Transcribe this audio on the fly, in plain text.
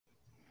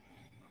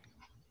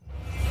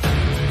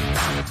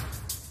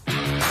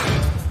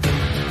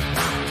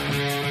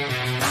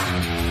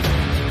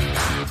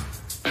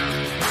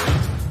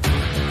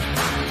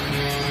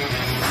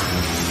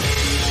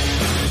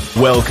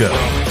Welcome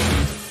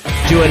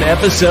to an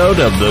episode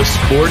of the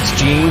Sports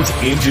Genes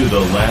Into the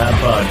Lab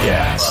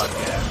podcast,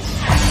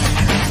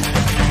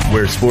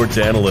 where sports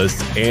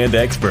analysts and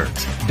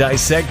experts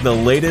dissect the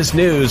latest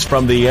news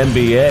from the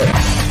NBA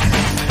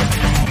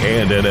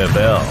and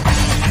NFL,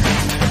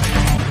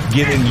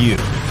 giving you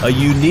a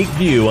unique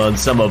view on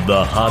some of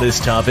the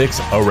hottest topics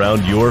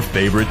around your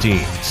favorite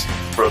teams.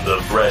 From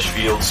the fresh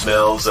field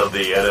smells of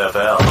the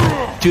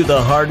NFL to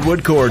the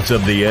hardwood courts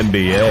of the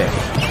NBA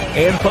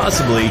and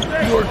possibly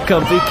your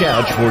comfy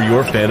couch for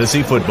your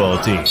fantasy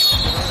football team.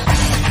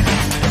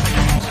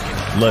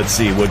 Let's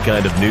see what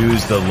kind of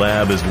news the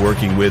lab is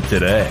working with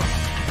today.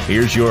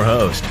 Here's your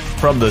host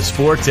from the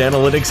Sports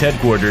Analytics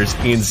headquarters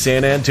in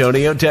San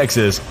Antonio,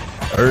 Texas,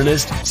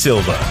 Ernest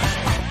Silva.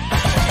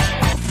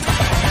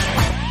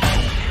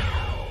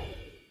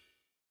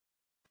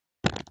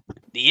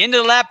 The Into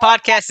the Lab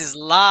podcast is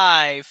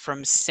live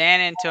from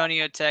San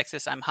Antonio,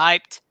 Texas. I'm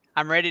hyped.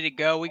 I'm ready to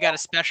go. We got a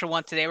special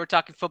one today. We're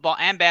talking football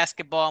and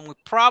basketball, and we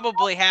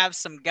probably have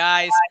some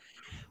guys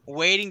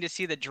waiting to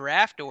see the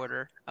draft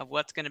order of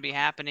what's going to be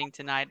happening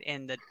tonight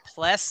in the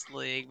Plus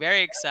League.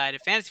 Very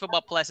excited. Fantasy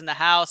Football Plus in the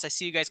house. I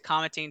see you guys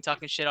commenting and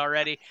talking shit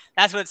already.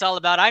 That's what it's all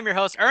about. I'm your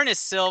host,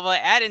 Ernest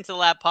Silva. At Into the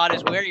Lab Pod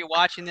is where you're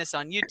watching this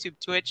on YouTube,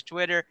 Twitch,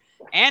 Twitter,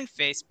 and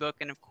Facebook.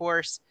 And, of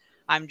course,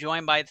 I'm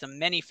joined by some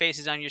many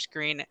faces on your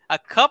screen. A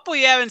couple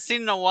you haven't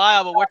seen in a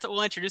while, but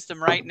we'll introduce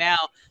them right now.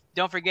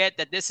 Don't forget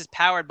that this is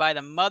powered by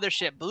the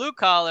Mothership Blue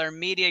Collar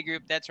Media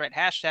Group. That's right.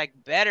 Hashtag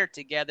Better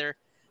Together.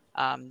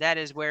 That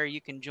is where you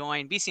can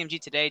join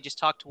BCMG today. Just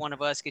talk to one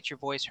of us, get your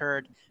voice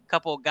heard. A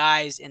couple of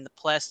guys in the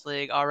Plus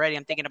League already.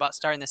 I'm thinking about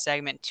starting the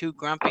segment, two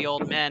grumpy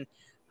old men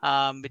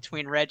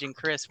between Reg and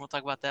Chris. We'll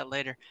talk about that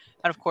later.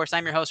 But, of course,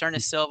 I'm your host,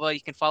 Ernest Silva.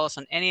 You can follow us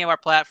on any of our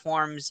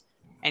platforms.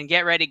 And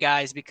get ready,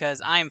 guys, because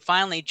I am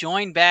finally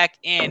joined back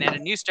in at a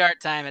new start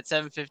time at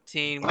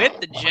 7:15 with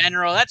the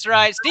General. That's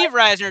right, Steve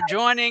Reisner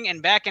joining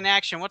and back in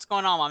action. What's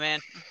going on, my man?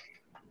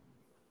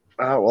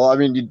 Well, I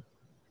mean, you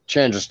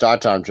changed the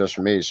start time just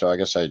for me, so I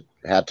guess I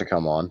had to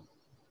come on.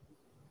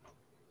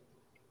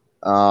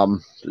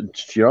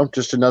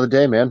 Just another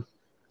day, man.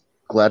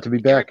 Glad to be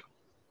back.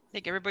 I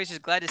think everybody's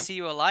just glad to see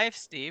you alive,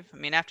 Steve. I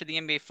mean, after the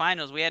NBA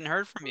Finals, we hadn't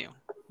heard from you.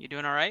 You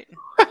doing all right?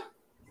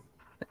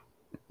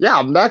 Yeah,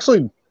 I'm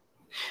actually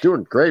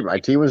doing great. My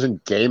team was in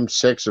Game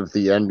 6 of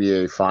the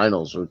NBA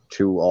Finals with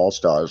two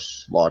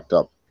All-Stars locked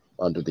up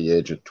under the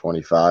age of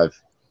 25,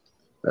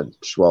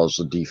 as well as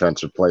the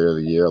Defensive Player of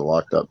the Year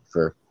locked up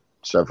for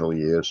several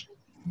years.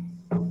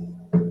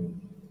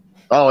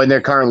 Oh, and they're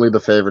currently the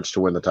favorites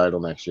to win the title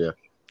next year.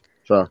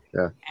 So,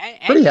 yeah,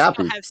 pretty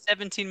happy. You still have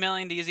 $17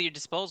 million to use at your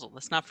disposal.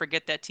 Let's not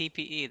forget that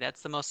TPE.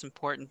 That's the most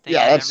important thing.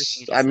 Yeah,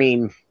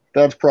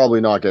 that's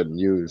probably not getting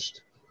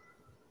used.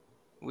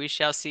 We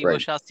shall see. Right. We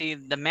shall see.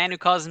 The man who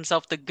calls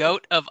himself the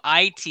GOAT of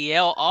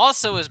ITL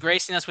also is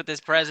gracing us with his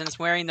presence,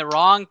 wearing the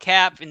wrong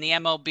cap in the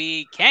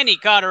MLB. Kenny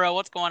Cotterill,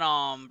 what's going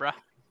on, bro?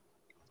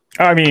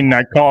 I mean,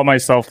 I call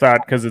myself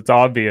that because it's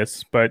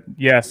obvious. But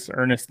yes,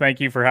 Ernest, thank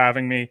you for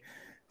having me.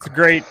 It's a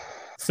great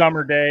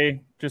summer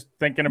day. Just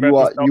thinking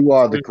about you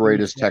are the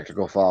greatest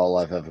technical foul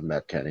I've ever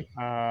met, Kenny.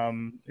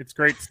 It's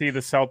great to see the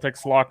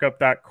Celtics lock up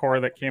that core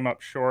that came up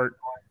short,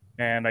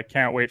 and I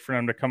can't wait for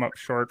them to come up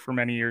short for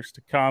many years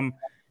to come.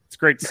 It's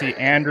great to see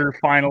Andrew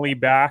finally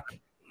back.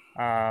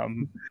 I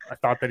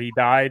thought that he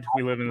died.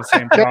 We live in the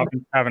same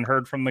province. Haven't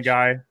heard from the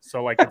guy.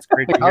 So, it's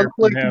great to hear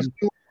from him.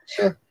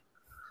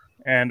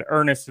 And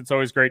Ernest, it's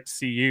always great to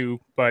see you.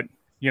 But,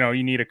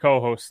 you need a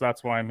co-host.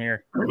 That's why I'm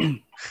here.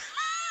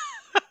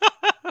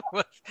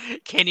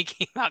 Kenny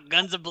came out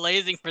guns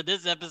a-blazing for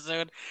this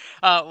episode.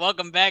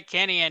 Welcome back,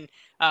 Kenny. And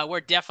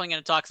we're definitely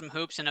going to talk some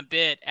hoops in a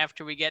bit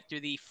after we get through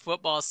the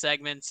football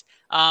segments.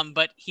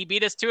 But he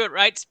beat us to it,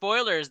 right?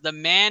 Spoilers. The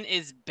man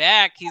is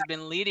back. He's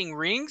been leading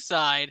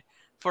ringside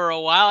for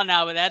a while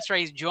now, but that's right.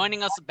 He's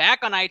joining us back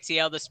on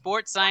ITL, the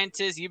sports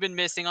scientist you've been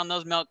missing on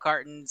those milk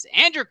cartons.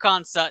 Andrew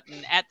Conn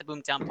Sutton at the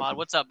Boomtown Pod.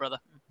 What's up, brother?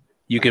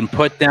 You can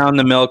put down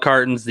the milk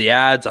cartons, the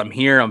ads. I'm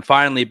here. I'm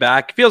finally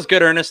back. Feels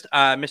good, Ernest.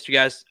 Missed you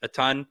guys a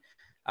ton.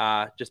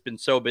 Just been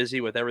so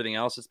busy with everything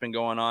else that's been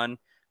going on.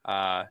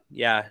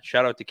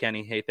 Shout out to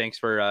Kenny. Hey, thanks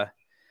for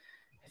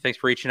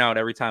reaching out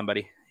every time,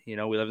 buddy. We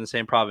live in the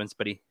same province,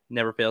 but he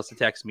never fails to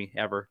text me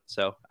ever.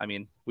 So, I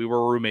mean, we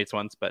were roommates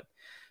once, but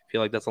I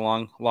feel like that's a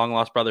long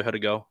lost brotherhood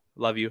ago.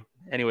 Love you.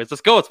 Anyways,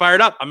 let's go. Let's fire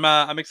it up.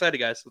 I'm excited,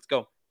 guys. Let's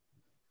go.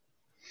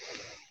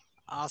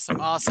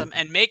 Awesome.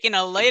 And making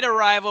a late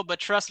arrival, but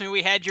trust me,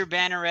 we had your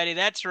banner ready.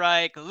 That's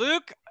right.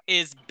 Luke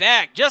is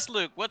back. Just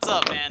Luke. What's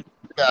up, man?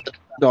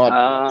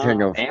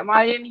 Am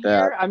I in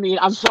here? I mean,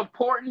 I'm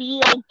supporting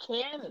you in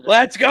Canada.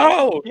 Let's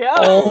go.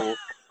 Yo.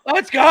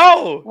 Let's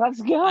go. Let's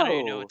go. I don't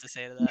even know what to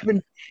say to that.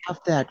 Even have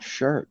that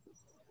shirt.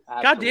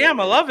 God damn,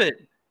 I love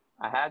it.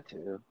 I had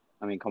to.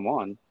 I mean, come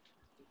on.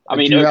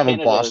 Do you have a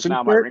Boston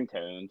now my shirt?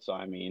 ringtone, so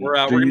I mean, we're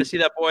going to see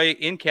that boy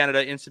in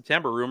Canada in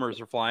September.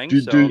 Rumors are flying.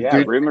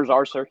 Rumors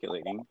are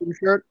circulating.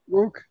 Shirt,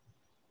 Luke?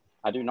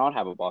 I do not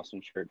have a Boston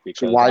shirt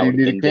because so why do you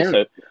need a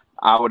Canada?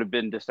 I would have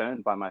been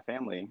disowned by my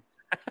family.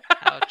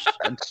 Ouch.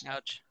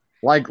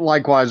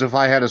 Likewise, if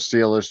I had a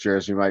Steelers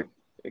jersey, my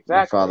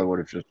father would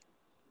have just.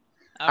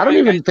 I don't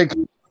even think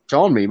he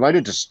told me. He might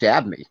have just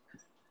stabbed me.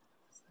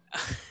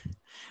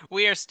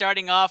 We are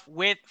starting off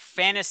with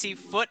fantasy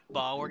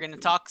football. We're going to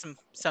talk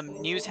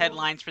some news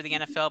headlines for the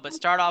NFL, but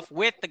start off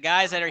with the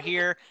guys that are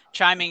here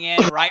chiming in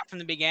right from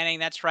the beginning.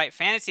 That's right.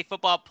 Fantasy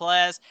Football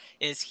Plus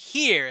is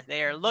here.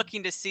 They are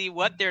looking to see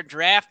what their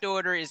draft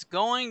order is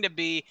going to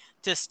be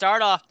to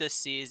start off this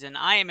season.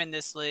 I am in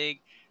this league.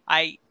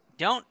 I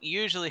don't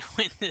usually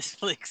win this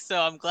league,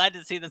 so I'm glad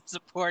to see them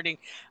supporting.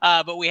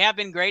 But we have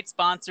been great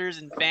sponsors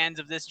and fans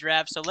of this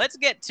draft. So let's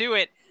get to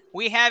it.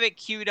 We have it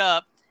queued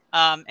up.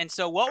 And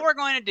so what we're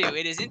going to do,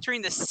 it is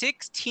entering the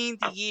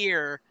 16th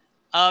year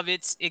of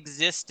its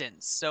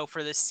existence. So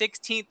for the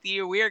 16th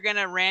year, we are going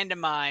to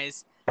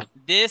randomize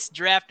this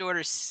draft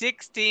order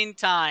 16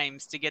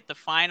 times to get the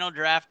final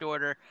draft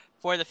order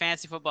for the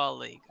Fantasy Football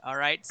League. All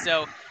right.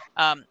 So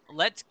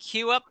let's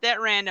queue up that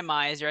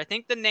randomizer. I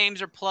think the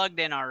names are plugged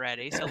in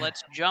already. So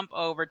let's jump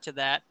over to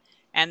that.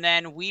 And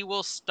then we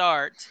will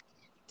start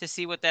to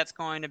see what that's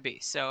going to be.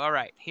 So, all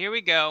right, here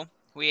we go.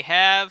 We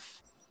have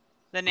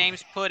the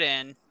names put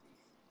in.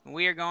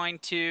 We are going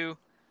to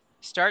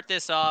start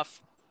this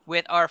off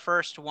with our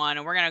first one,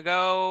 and we're going to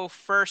go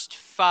first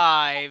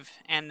 5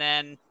 and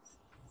then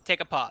take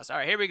a pause. All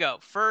right, here we go.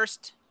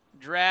 First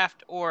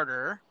draft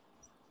order.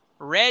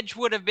 Reg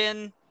would have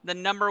been the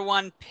number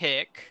 1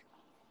 pick,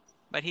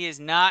 but he is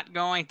not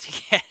going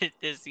to get it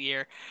this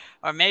year.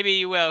 Or maybe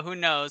he will. Who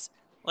knows?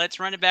 Let's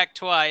run it back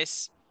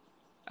twice.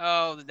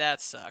 Oh,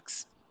 that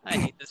sucks. I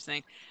hate this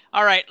thing.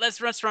 All right,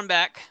 let's run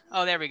back.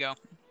 Oh, there we go.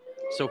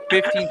 So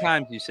 15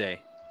 times, you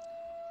say?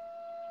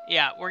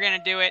 Yeah, we're going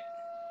to do it.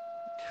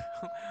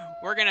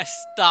 We're going to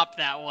stop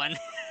that one.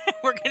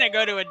 We're going to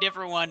go to a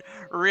different one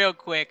real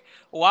quick.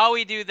 While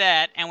we do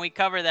that and we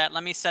cover that,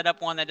 let me set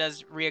up one that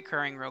does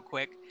reoccurring real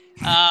quick.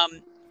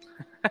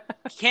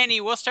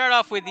 Kenny, we'll start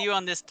off with you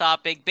on this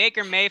topic.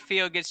 Baker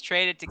Mayfield gets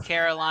traded to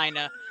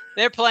Carolina.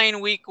 They're playing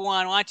week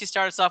 1. Why don't you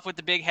start us off with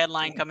the big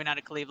headline coming out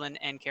of Cleveland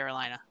and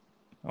Carolina?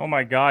 Oh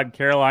my God,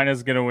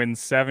 Carolina's going to win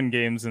 7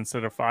 games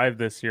instead of 5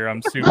 this year.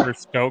 I'm super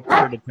stoked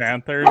for the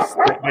Panthers.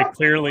 They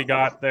clearly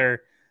got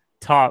their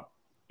top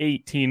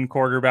 18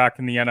 quarterback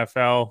in the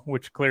NFL,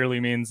 which clearly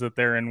means that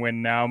they're in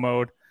win now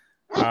mode.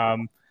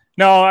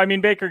 No, I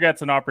mean, Baker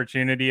gets an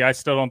opportunity. I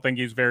still don't think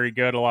he's very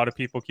good. A lot of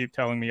people keep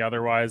telling me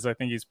otherwise. I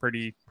think he's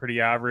pretty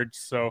average.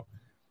 So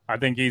I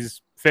think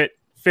he's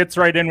fits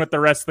right in with the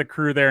rest of the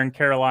crew there in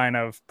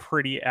Carolina of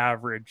pretty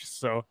average.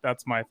 So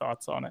that's my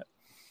thoughts on it.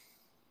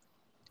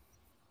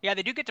 Yeah,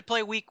 they do get to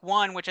play week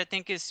 1, which I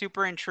think is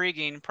super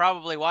intriguing,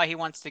 probably why he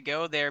wants to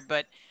go there.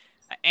 But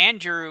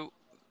Andrew,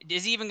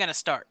 is he even going to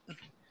start?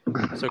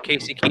 So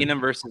Casey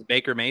Keenum versus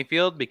Baker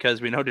Mayfield,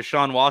 because we know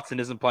Deshaun Watson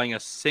isn't playing a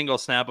single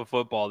snap of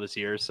football this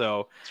year.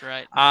 So that's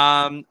right.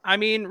 I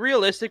mean,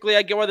 realistically,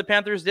 I get why the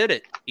Panthers did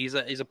it. He's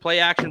a play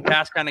action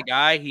pass kind of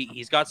guy.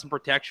 He's got some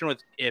protection with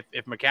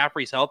if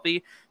McCaffrey's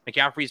healthy.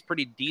 McCaffrey's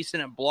pretty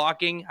decent at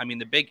blocking. I mean,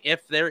 the big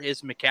if there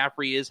is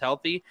McCaffrey is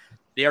healthy,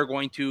 they are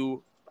going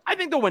to. I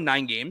think they'll win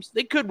 9 games.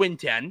 They could win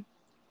 10.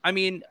 I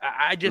mean,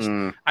 I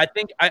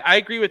think I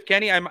agree with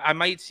Kenny. I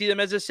might see them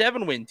as a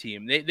 7-win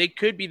team. They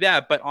could be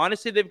that, but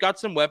honestly, they've got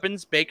some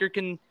weapons. Baker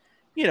can,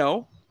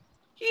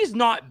 he's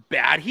not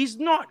bad. He's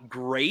not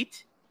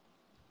great,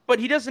 but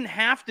he doesn't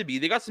have to be.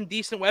 They got some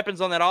decent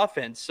weapons on that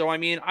offense. So, I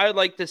mean, I'd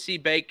like to see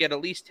Baker get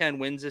at least 10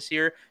 wins this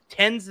year.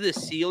 10's the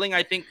ceiling,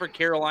 I think, for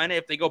Carolina.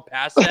 If they go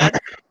past that,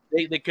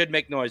 they could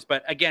make noise.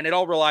 But again, it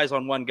all relies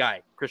on one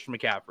guy, Christian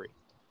McCaffrey.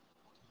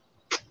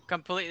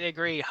 Completely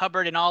agree.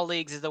 Hubbard in all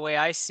leagues is the way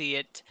I see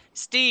it.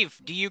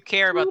 Steve, do you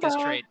care about this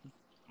trade?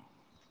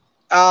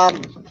 I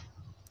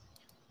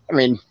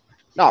mean,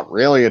 not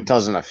really. It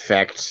doesn't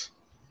affect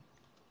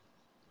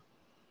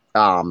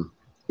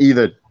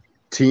either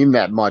team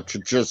that much.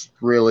 It just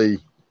really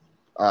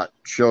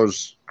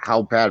shows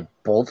how bad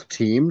both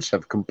teams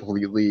have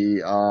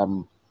completely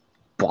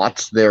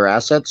botched their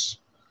assets.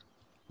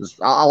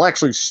 I'll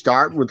actually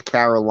start with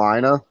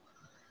Carolina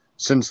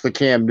since the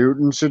Cam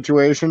Newton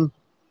situation.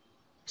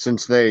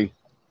 Since they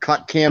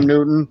cut Cam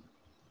Newton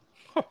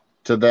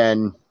to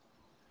then,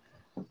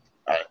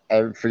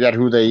 I forget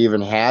who they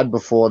even had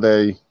before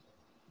they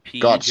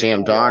got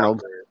Sam Darnold.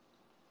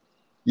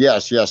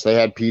 Yes, they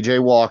had P.J.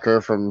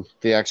 Walker from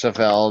the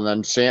XFL,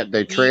 and then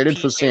they traded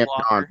for Sam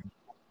Darnold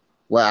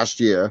last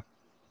year.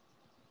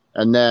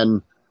 And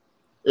then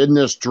in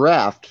this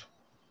draft,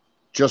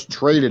 just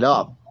traded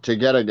up to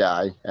get a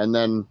guy. And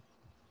then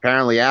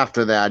apparently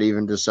after that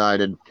even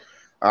decided,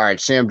 all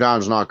right, Sam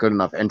Darnold's not good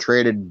enough, and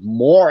traded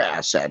more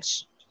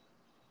assets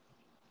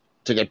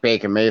to get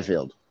Baker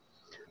Mayfield.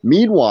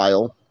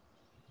 Meanwhile,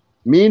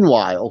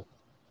 the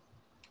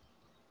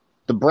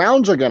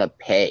Browns are going to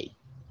pay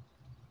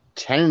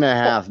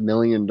 $10.5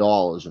 million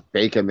of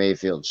Baker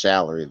Mayfield's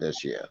salary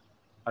this year.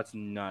 That's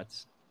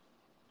nuts.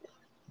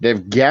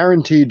 They've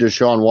guaranteed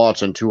Deshaun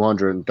Watson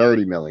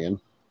 $230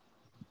 million.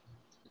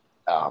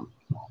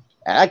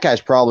 That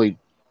guy's probably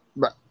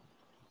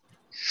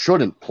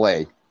shouldn't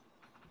play.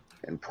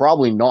 And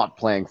probably not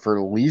playing for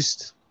at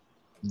least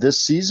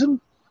this season.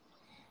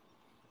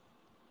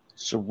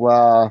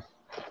 So,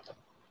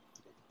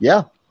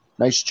 yeah,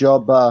 nice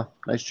job,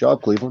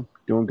 Cleveland.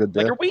 Doing good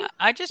there. Like,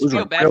 I just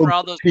feel bad for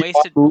all those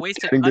wasted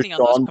money on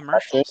those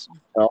commercials.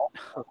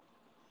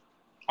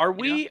 Are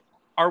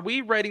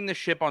we righting the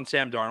ship on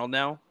Sam Darnold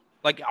now?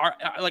 Like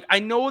I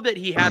know that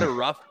he had a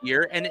rough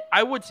year, and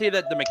I would say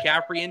that the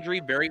McCaffrey injury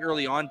very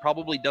early on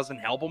probably doesn't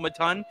help him a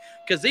ton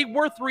because they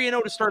were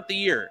 3-0 to start the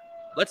year.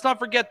 Let's not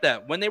forget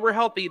that when they wwere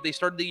healthy, they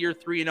started the year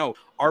 3-0.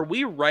 Are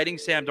we writing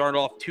Sam Darnold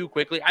off too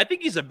quickly? I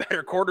think he's a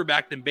better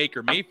quarterback than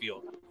Baker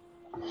Mayfield.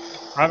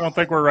 I don't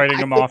think we're writing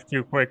him off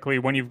too quickly.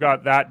 When you've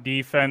got that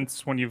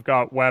defense, when you've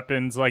got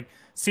weapons, like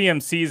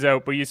CMC's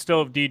out, but you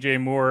still have DJ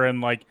Moore,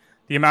 and like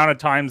the amount of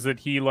times that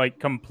he like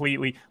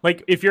completely,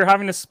 like if you're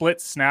having to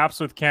split snaps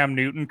with Cam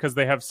Newton because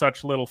they have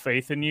such little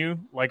faith in you,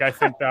 like I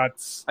think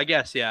that's, I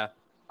guess, yeah.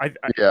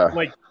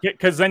 Like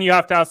because then you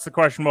have to ask the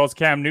question, well, is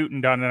Cam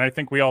Newton done? And I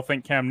think we all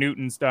think Cam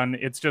Newton's done.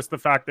 It's just the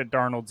fact that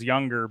Darnold's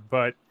younger,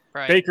 but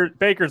right.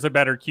 Baker's a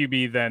better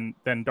QB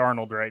than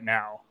Darnold right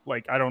now.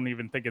 Like I don't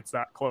even think it's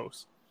that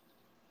close.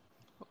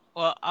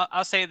 Well,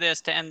 I'll say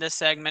this to end this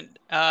segment.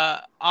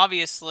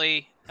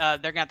 Obviously, they're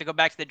going to have to go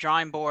back to the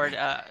drawing board.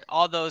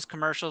 All those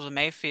commercials with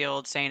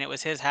Mayfield saying it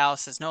was his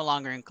house is no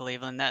longer in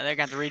Cleveland. They're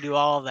going to have to redo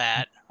all of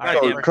that.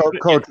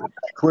 Coach,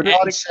 we're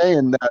not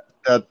saying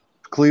that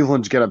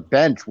Cleveland's going to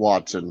bench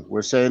Watson.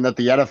 We're saying that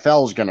the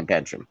NFL is going to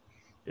bench him.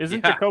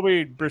 Isn't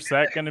Jacoby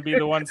Brissett going to be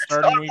the one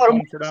starting week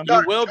one for them?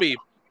 He will be.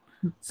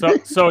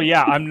 So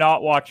yeah, I'm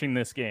not watching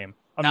this game.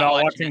 I'm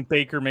not watching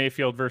Baker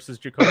Mayfield versus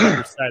Jacoby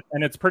Brissett.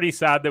 And it's pretty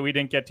sad that we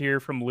didn't get to hear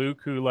from Luke,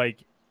 who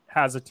like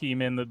has a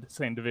team in the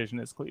same division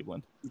as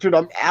Cleveland. Dude,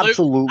 I'm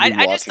absolutely.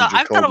 I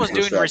thought I was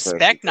doing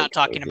respect not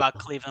talking about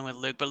Cleveland with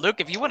Luke. But Luke,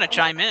 if you want to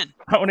chime in,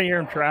 I want to hear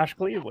him trash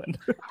Cleveland.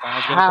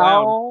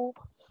 How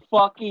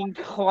fucking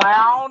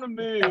clown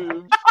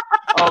moves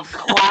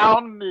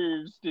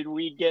did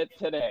we get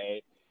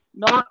today?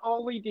 Not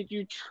only did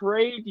you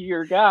trade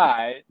your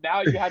guy,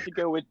 now you have to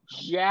go with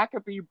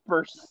Jacoby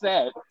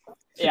Brissett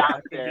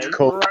out there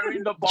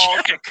throwing the ball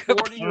to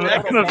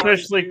 40-year-old. I'm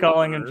officially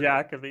calling him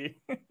Jacoby.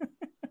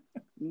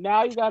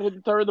 Now you got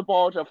to throw the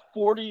ball to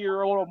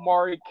 40-year-old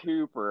Amari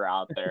Cooper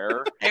out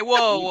there. Hey,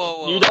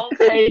 whoa. You don't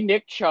pay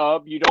Nick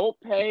Chubb. You don't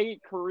pay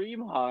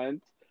Kareem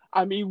Hunt.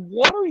 I mean,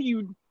 what are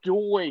you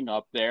doing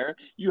up there?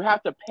 You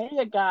have to pay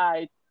a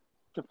guy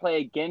to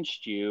play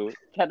against you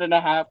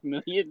 $10.5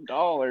 million.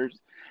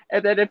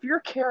 And then if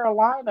you're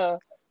Carolina,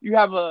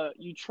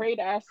 you trade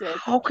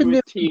assets to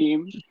a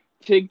team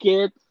to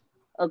get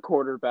a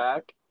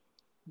quarterback.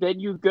 Then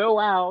you go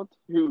out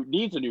who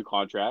needs a new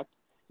contract.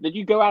 Then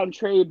you go out and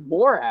trade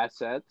more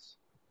assets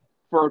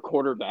for a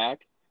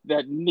quarterback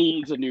that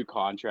needs a new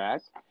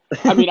contract.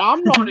 I mean,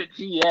 I'm not a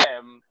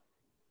GM,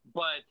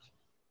 but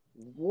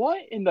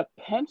what in the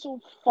pencil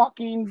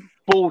fucking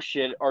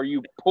bullshit are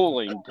you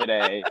pulling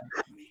today,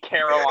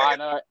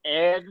 Carolina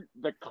and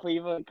the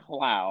Cleveland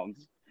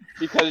Clowns?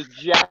 Because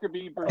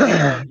Jacoby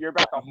Brissett, you're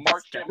about to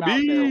march him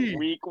out there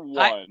week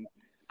one.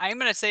 I'm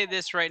going to say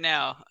this right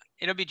now.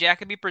 It'll be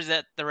Jacoby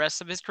Brissett the rest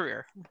of his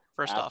career,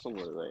 first off.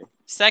 Absolutely.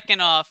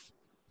 Second off,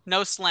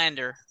 no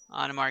slander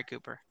on Amari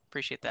Cooper.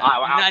 Appreciate that.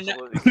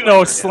 Absolutely.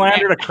 No,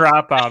 slander the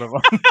crap out of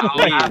him.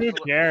 Who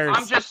cares?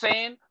 I'm just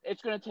saying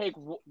it's going to take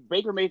 –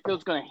 Baker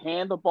Mayfield's going to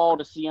hand the ball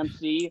to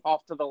CMC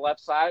off to the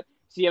left side.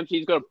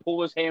 CMC's going to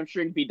pull his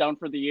hamstring, be done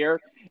for the year,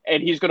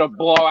 and he's going to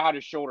blow out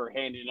his shoulder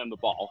handing him the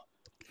ball.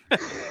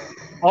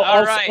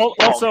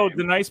 Also,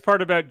 the nice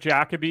part about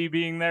Jacoby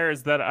being there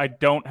is that I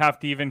don't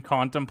have to even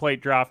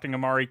contemplate drafting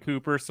Amari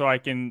Cooper, so I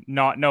can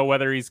not know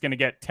whether he's going to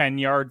get 10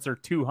 yards or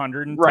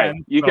 210. Right,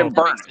 you can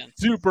burn.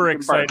 Super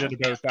excited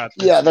about that.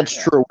 Yeah,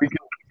 that's true. We can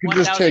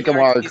just take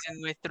Amari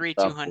with 3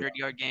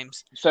 200-yard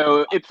games.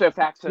 So it's the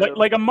fact that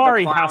like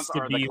Amari has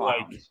to be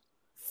like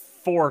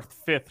 4th,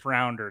 5th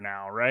rounder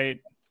now, right?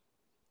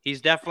 He's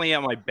definitely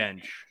on my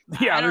bench.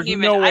 Yeah, there's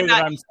no way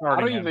that I'm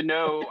starting. I don't even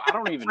know.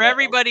 For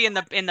everybody in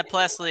the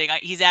Plus League,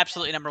 he's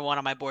absolutely number one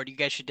on my board. You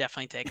guys should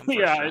definitely take him.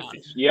 He's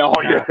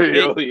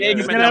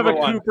gonna have a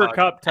Cooper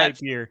Cup type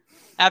year.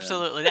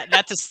 Absolutely,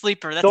 that's a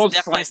sleeper. That's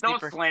definitely a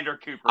sleeper. Don't slander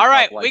Cooper. All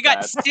right, like we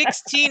got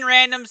 16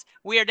 randoms.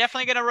 We are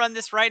definitely gonna run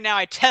this right now.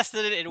 I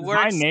tested it. It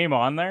works. Is my name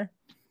on there?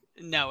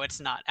 No,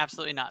 it's not.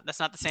 Absolutely not. That's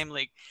not the same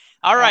league.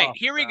 All right,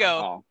 here we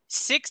go.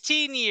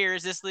 16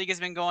 years this league has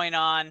been going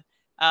on.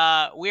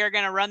 We are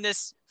going to run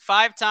this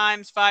 5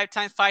 times,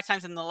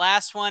 and the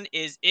last one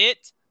is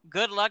it.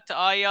 Good luck to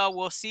all y'all.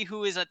 We'll see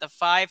who is at the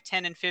 5,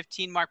 10, and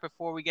 15 mark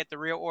before we get the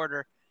real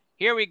order.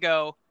 Here we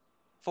go.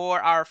 For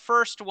our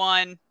first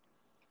one,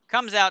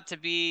 comes out to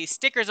be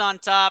stickers on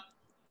top,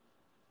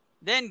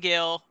 then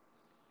Gil,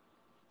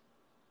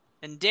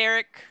 then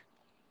Derek,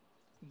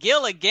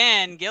 Gil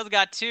again. Gil's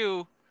got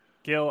 2.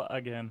 Gil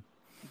again.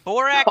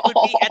 Borak would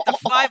be at the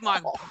 5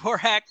 mark.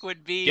 Borak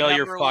would be Gil,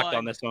 number you're 1. fucked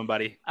on this one,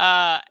 buddy.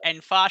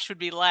 And Fosh would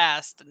be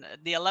last.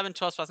 The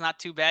 11-12 spot's not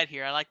too bad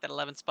here. I like that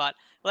 11 spot.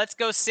 Let's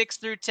go 6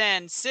 through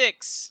 10.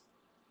 6,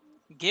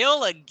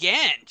 Gil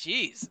again.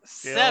 Jeez.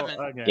 7.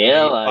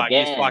 Gil Fuck,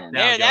 he's again. fucked now,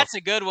 There, Gil. that's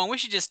a good one. We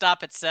should just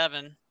stop at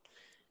 7.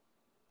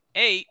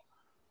 8,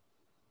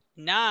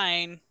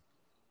 9,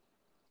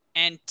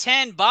 and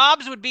 10.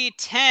 Bob's would be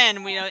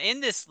 10. We know in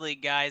this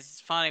league, guys.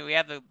 It's funny. We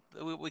have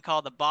we call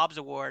it the Bob's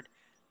Award.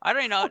 I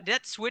don't even know. Did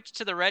that switch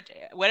to the red?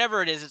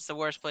 Whatever it is, it's the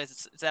worst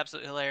place. It's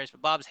absolutely hilarious.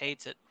 But Bob's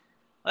hates it.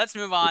 Let's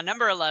move on.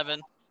 Number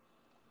 11.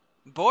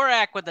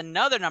 Borak with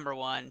another number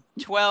 1.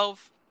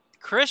 12.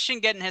 Christian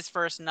getting his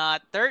first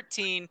knot.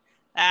 13.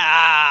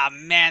 Ah,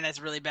 man, that's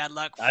really bad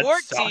luck. That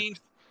 14.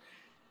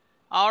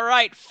 All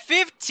right,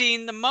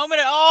 15. The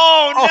moment.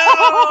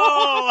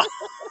 Oh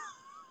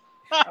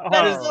no!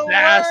 That is the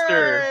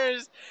Disaster.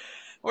 worst.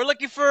 We're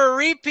looking for a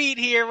repeat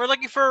here.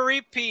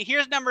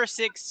 Here's number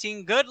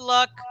 16. Good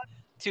luck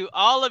to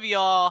all of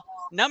y'all.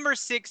 Number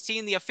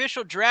 16, the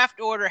official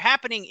draft order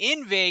happening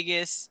in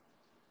Vegas.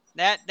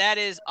 That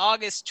is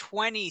August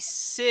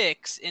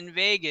 26 in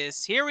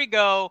Vegas. Here we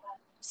go.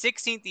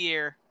 16th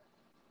year.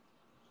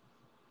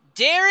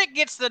 Derek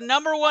gets the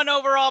number 1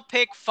 overall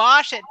pick.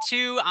 Fosh at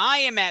 2. I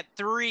am at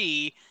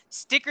 3.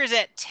 Stickers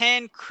at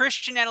 10.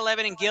 Christian at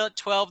 11 and Gil at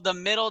 12. The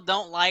middle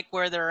don't like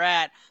where they're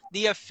at.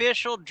 The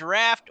official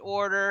draft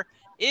order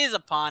is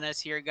upon us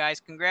here, guys.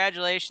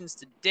 Congratulations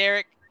to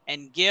Derek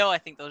and Gil. I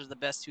think those are the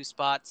best 2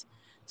 spots.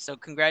 So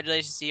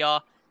congratulations to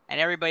y'all and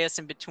everybody else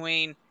in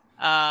between.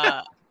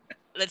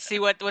 Let's see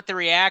what the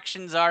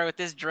reactions are with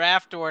this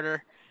draft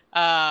order.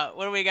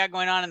 What do we got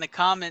going on in the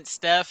comments,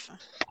 Steph?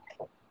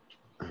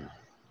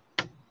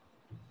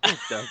 It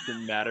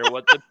doesn't matter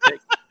what the pick.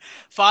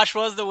 Fosh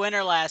was the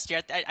winner last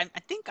year. I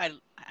think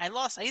I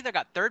lost. I either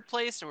got 3rd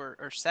place or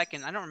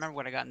 2nd. I don't remember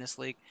what I got in this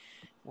league.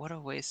 What a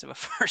waste of a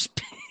first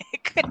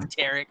pick,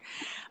 Derek.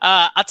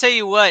 I'll tell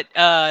you what.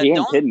 He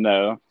ain't kidding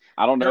though.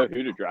 I don't know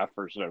who to draft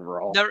first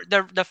overall.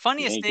 The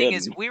funniest thing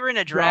is we were in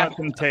a draft.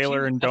 Jonathan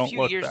Taylor and don't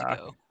look back.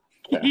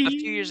 A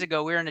few years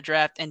ago, we were in a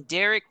draft, and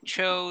Derek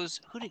chose.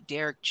 Who did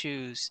Derek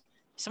choose?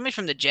 Somebody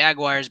from the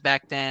Jaguars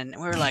back then.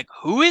 And we were like,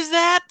 "Who is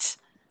that?"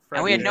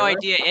 And we had no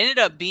idea. It ended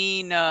up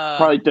being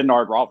Probably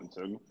Denard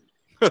Robinson.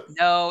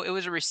 no, it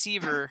was a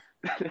receiver.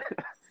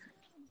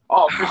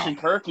 Oh, Christian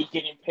Kirk, he's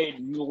getting paid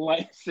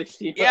like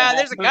 60. Yeah,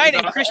 there's a guy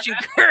named Christian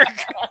Kirk.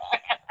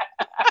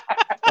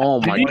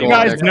 Oh my Did god! you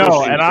guys that know?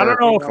 Christian And I don't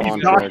Kirk know if we've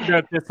contract. talked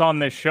about this on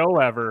this show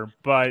ever,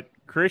 but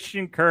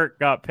Christian Kirk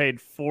got paid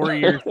 4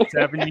 years,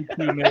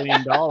 $72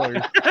 million Oh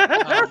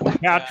to my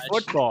catch gosh.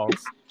 footballs.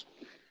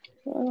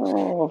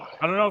 Oh,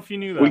 I don't know if you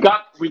knew that.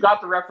 we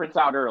got the reference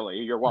out early.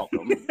 You're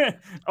welcome.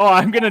 Oh,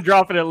 I'm gonna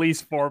drop it at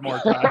least 4 more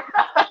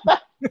times.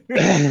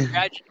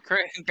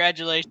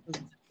 Congratulations,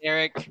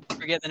 Derek,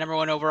 for getting the number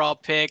 1 overall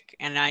pick.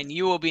 And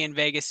you will be in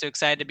Vegas, so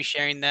excited to be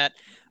sharing that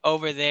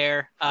over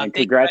there. And Thank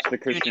you congrats guys to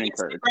for tuning Christian in.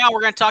 Kirk. Stick around.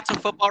 We're going to talk some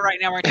football right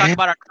now. We're going to talk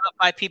about our top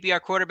 5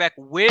 PPR quarterback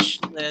wish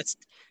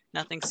list.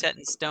 Nothing set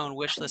in stone,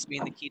 wish list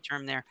being the key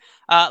term there.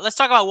 Let's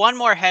talk about one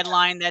more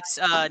headline that's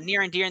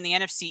near and dear in the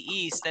NFC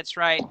East. That's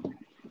right.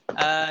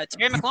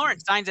 Terry McLaurin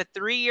signs a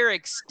 3-year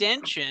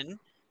extension.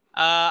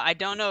 I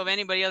don't know if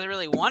anybody else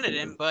really wanted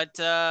him, but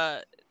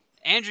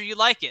Andrew, you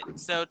like it.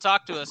 So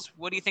talk to us.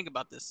 What do you think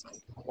about this?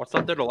 What's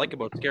not there to like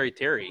about Scary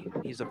Terry?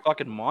 He's a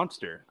fucking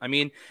monster. I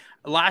mean,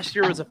 last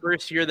year was the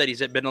first year that he's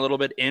been a little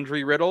bit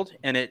injury riddled,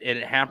 and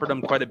it hampered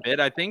him quite a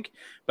bit, I think.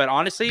 But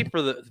honestly,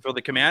 for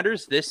the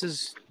Commanders, this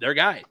is their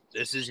guy.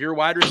 This is your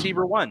wide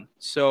receiver 1.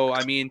 So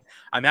I mean,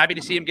 I'm happy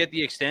to see him get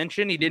the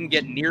extension. He didn't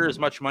get near as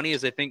much money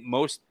as I think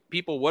most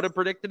people would have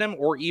predicted him,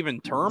 or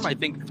even term. I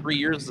think 3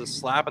 years is a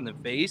slap in the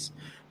face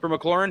for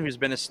McLaurin, who's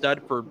been a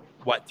stud for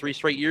 3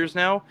 straight years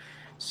now.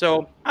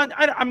 So,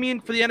 I mean,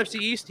 for the NFC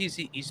East,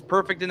 he's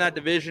perfect in that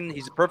division.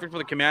 He's perfect for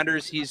the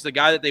Commanders. He's the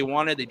guy that they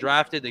wanted. They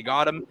drafted. They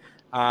got him.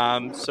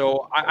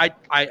 So I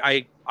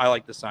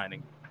like the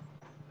signing.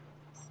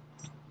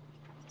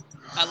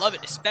 I love it,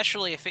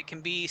 especially if it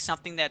can be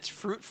something that's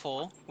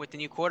fruitful with the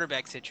new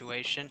quarterback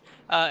situation.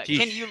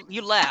 Ken,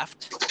 you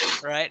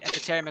laughed, right, at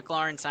the Terry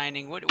McLaurin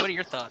signing. What are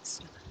your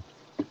thoughts?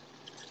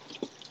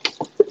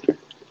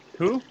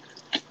 Who?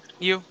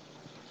 You?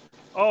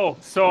 Oh,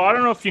 so I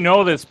don't know if you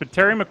know this, but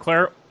Terry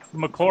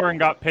McLaurin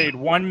got paid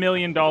 $1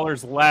 million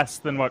less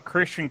than what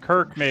Christian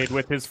Kirk made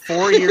with his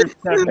 4-year,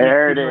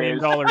 $72 million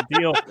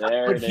deal.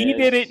 But he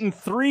did it in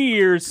 3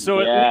 years,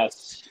 so at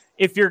least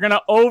if you're going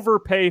to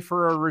overpay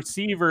for a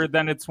receiver,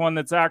 then it's one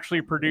that's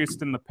actually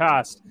produced in the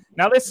past.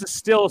 Now, this is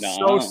still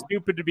so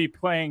stupid to be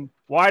playing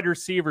wide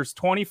receivers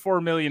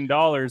 $24 million,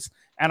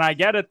 and I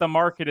get it, the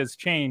market has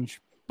changed,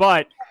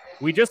 but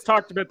we just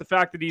talked about the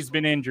fact that he's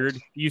been injured.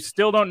 You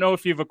still don't know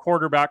if you have a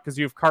quarterback because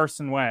you have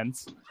Carson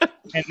Wentz.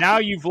 And now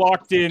you've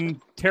locked in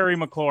Terry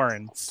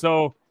McLaurin.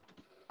 So,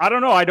 I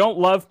don't know. I don't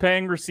love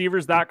paying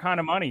receivers that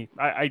kind of money.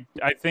 I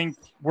think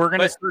we're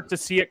going to start to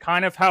see it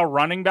kind of how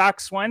running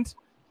backs went.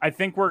 I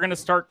think we're going to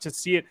start to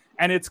see it.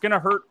 And it's going to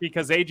hurt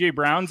because A.J.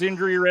 Brown's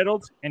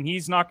injury-riddled, and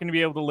he's not going to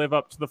be able to live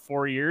up to the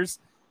 4 years.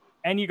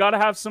 And you got to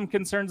have some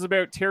concerns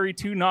about Terry,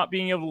 too, not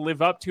being able to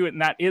live up to it.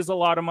 And that is a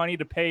lot of money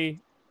to pay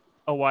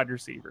a wide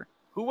receiver.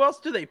 Who else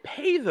do they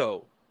pay,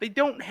 though? They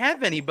don't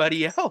have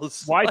anybody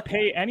else. Why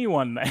pay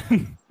anyone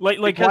then? like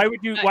Because-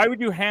 why would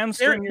you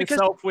hamstring because-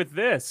 yourself with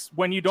this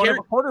when you don't have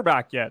a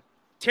quarterback yet?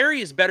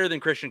 Terry is better than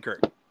Christian Kirk.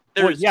 Well,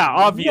 There's yeah, no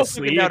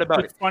obviously. fucking doubt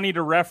about It's it. funny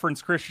to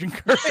reference Christian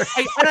Kirk.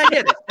 I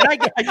get it. And I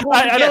totally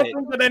I get don't it.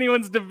 think that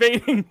anyone's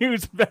debating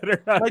who's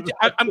better. Like,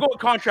 I'm going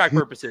contract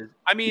purposes.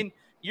 I mean,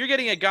 you're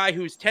getting a guy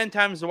who's 10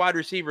 times the wide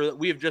receiver that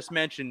we have just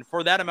mentioned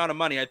for that amount of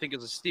money. I think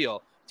is a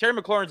steal. Terry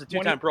McLaurin's a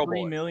 2-time Pro Bowler.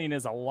 $23 million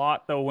is a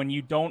lot, though, when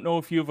you don't know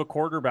if you have a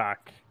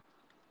quarterback.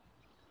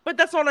 But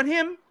that's not on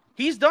him.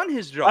 He's done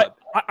his job.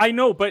 I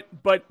know, but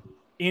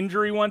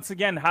injury once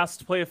again has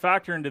to play a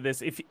factor into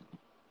this. If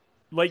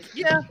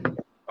Yeah,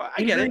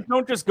 I get injuries it.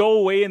 don't just go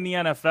away in the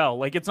NFL.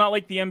 Like, it's not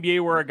like the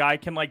NBA where a guy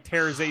can like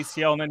tear his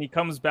ACL and then he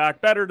comes back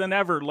better than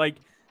ever. Like,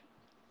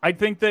 I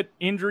think that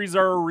injuries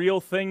are a real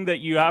thing that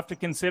you have to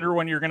consider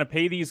when you're going to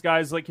pay these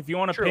guys. Like, if you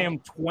want to True. pay him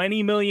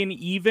 $20 million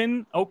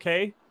even,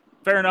 okay,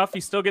 fair enough. He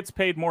still gets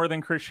paid more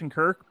than Christian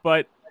Kirk,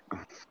 but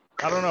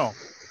I don't know.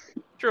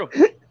 True.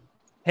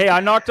 Hey, I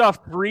knocked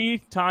off 3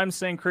 times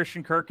saying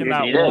Christian Kirk in You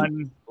that did.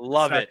 one.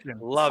 Love it. Section.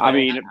 Love it. I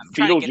mean, I'm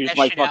trying to get Beetlejuice that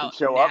might shit fucking out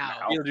show up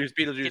now. now.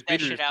 Beetlejuice. Get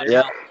that shit out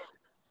Yeah. now.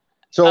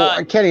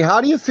 So, Kenny, how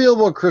do you feel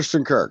about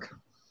Christian Kirk?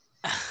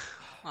 Oh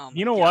my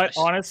You know what? gosh.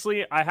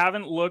 Honestly, I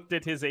haven't looked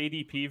at his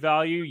ADP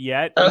value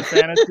yet in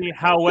fantasy.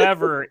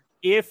 However,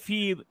 if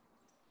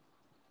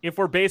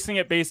we're basing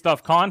it based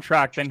off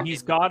contract, then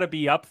he's got to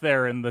be up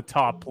there in the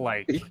top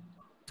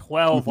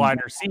 12 wide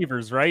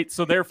receivers, right?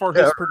 So therefore,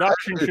 his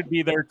production should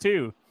be there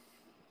too.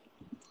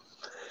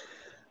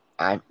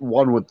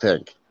 One would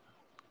think.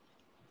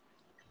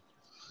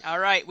 All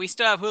right, we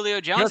still have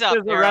Julio Jones Just out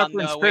as a there on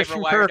reference, the waiver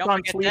Christian wire. Kirk Don't on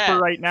forget Sleeper that.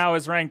 right now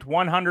is ranked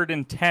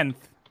 110th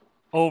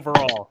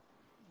overall.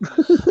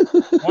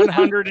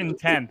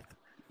 110th.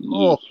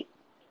 Oh,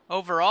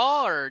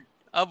 Overall or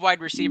of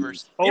wide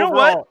receivers? You know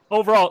what?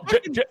 Overall,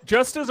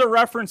 just as a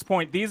reference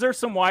point, these are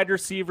some wide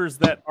receivers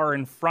that are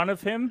in front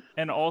of him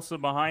and also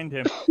behind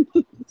him.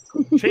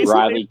 Chase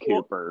Riley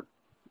Claypool- Cooper.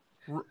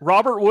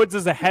 Robert Woods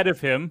is ahead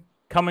of him,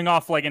 coming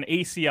off like an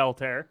ACL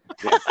tear.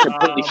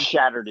 Completely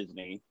shattered his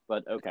knee,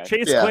 but okay.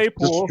 Chase Yeah,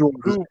 Claypool, destroyed.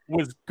 who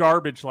was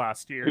garbage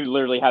last Who year.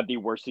 literally had the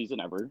worst season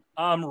ever.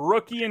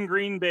 Rookie in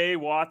Green Bay,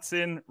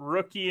 Watson.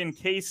 Rookie in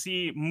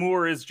KC,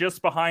 Moore is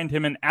just behind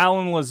him, and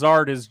Alan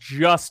Lazard is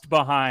just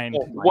behind.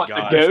 Oh my What,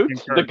 God. the GOAT?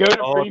 Christian The Kirk. GOAT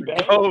of Oh, Green the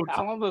Bay? GOAT.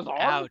 Alan Lazard?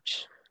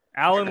 Ouch.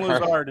 Alan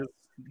Lazard is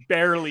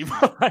barely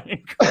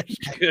behind.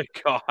 Good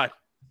God.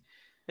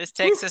 This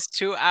takes us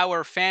to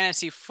our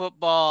fantasy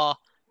football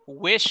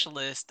wish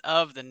list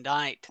of the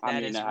night.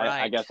 That is right.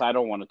 I guess I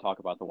don't want to talk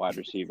about the wide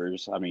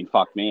receivers. I mean,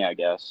 fuck me, I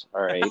guess.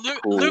 All right,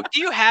 cool. Luke,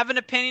 do you have an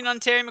opinion on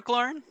Terry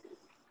McLaurin?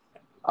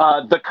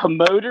 The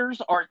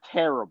Commoders are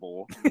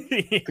terrible.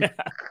 Yeah.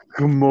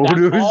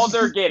 That's all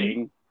they're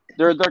getting.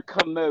 They're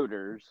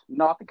Commoders,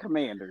 not the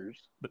Commanders.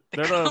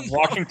 They're the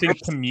Washington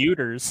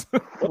commuters.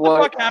 What the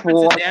fuck happens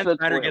if what's Dan the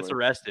Snyder gets toilet?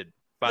 arrested,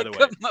 by the way?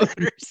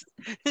 Motors.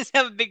 Just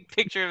have a big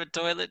picture of a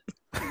toilet.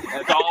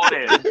 That's all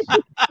it is.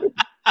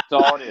 That's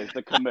all it is.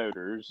 The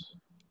Commoders.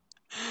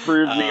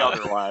 Prove me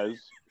otherwise.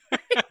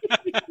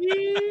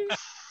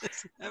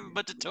 Have a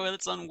bunch of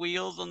toilets on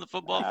wheels on the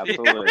football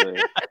field.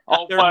 Absolutely.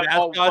 Oh, Their but,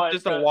 mascot's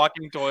just a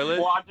walking toilet.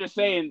 Well, I'm just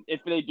saying,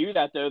 if they do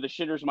that, though, the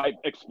shitters might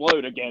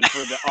explode again for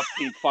the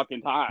upkeep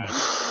fucking time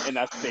in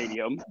that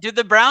stadium. Did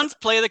the Browns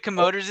play the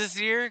Commoders this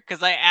year?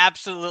 Because I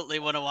absolutely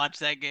want to watch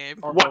that game.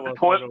 What,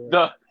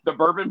 the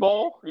Bourbon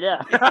Bowl?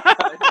 Yeah.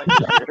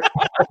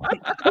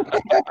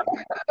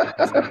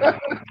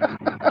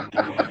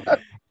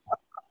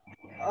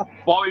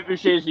 Bobby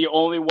Boucher is the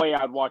only way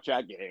I'd watch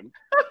that game.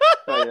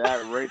 Tell you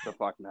that right the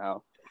fuck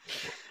now.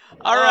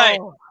 All right.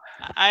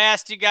 I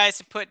asked you guys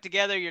to put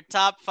together your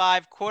top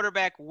 5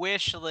 quarterback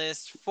wish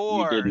list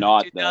for You did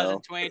not, the though.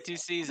 2022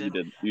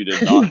 season. You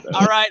did not. Though.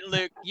 All right,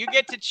 Luke, you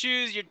get to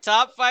choose your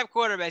top 5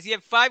 quarterbacks. You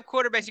have 5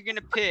 quarterbacks you're going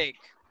to pick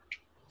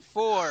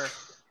for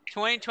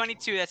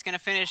 2022. That's going to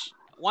finish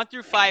 1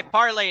 through 5,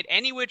 parlayed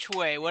any which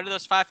way. What are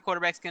those 5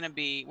 quarterbacks going to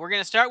be? We're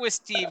going to start with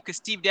Steve because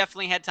Steve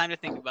definitely had time to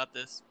think about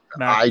this.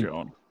 Mac I-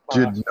 Jones.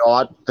 Did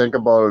not think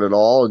about it at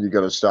all, and you got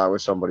to start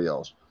with somebody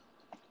else.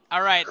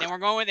 All right, then we're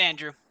going with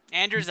Andrew.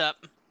 Andrew's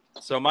up.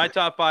 So my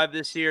top 5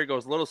 this year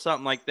goes a little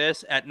something like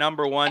this. At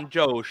number 1,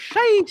 Joe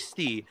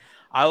Shiesty.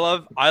 I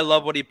love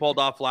what he pulled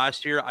off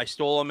last year. I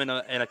stole him in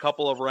a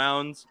couple of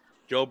rounds.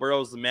 Joe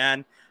Burrow's the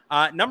man.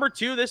 Number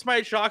 2, this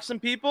might shock some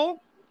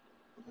people.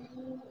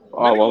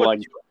 Oh, well,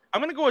 like, I'm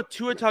gonna go with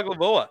Tua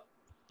Tagovailoa.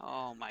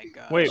 Oh, my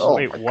God. Wait, Oh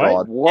wait, my what?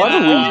 God. what Yeah.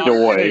 are we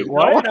doing? Wait,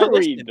 what? What are we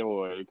Listen.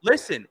 doing?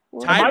 Listen,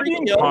 Am I Tyreek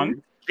being Hill,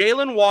 punked?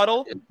 Jalen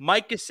Waddle,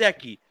 Mike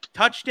Gesicki,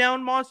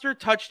 touchdown monster,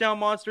 touchdown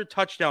monster,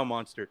 touchdown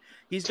monster.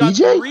 He's got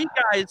TJ? 3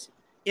 guys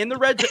in the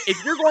red zone.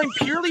 If you're going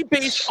purely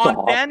based on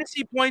Stop.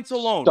 fantasy points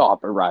alone,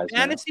 Stop it, Rise.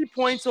 fantasy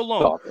points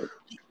alone. Stop it.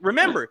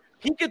 Remember,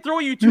 he could throw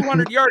you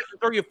 200 yards and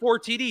throw you 4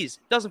 TDs.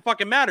 Doesn't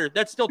fucking matter.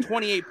 That's still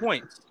 28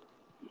 points.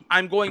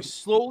 I'm going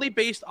slowly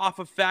based off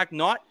of fact,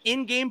 not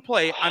in-game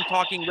play. I'm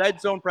talking red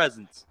zone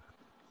presence.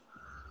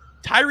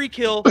 Tyreek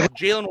Hill,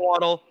 Jalen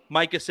Waddle,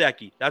 Mike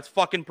Gesicki. That's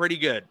fucking pretty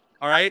good.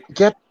 All right.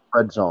 Get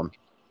red zone.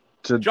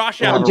 Josh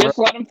Well, Allen. just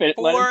let him finish.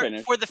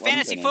 For the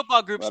fantasy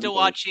football group Let him still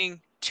finish.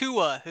 watching,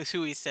 Tua is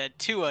who he said.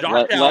 Tua.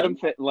 Josh Let him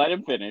finish. Let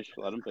him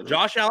finish.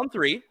 Josh Allen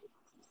 3.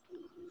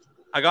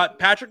 I got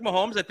Patrick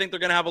Mahomes. I think they're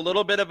going to have a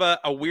little bit of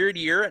a weird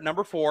year at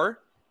number 4.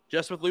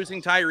 Just with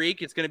losing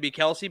Tyreek, it's going to be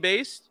Kelsey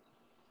based.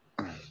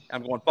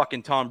 I'm going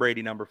fucking Tom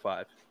Brady number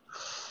 5.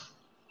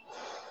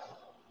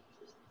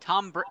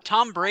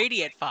 Tom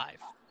Brady at 5.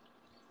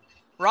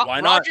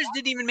 Why not? Rogers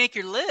didn't even make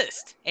your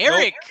list.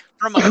 Eric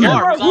from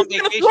afar was on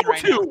vacation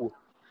right now.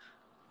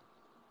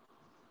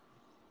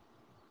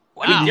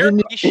 Wow,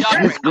 he's shocked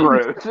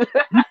right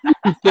now.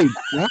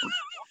 Gross.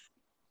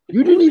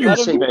 You didn't even Let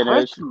say him finish.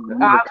 Preston.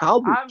 You're a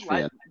Cowboys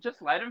fan.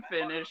 Just let him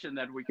finish, and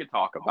then we can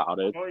talk about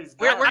it.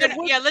 We're gonna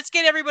let's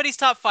get everybody's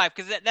top 5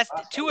 because that's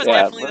Tua's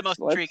Yeah, definitely the most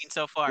intriguing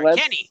so far.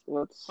 Kenny,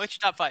 what's your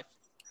top 5?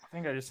 I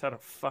think I just had a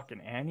fucking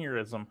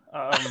aneurysm.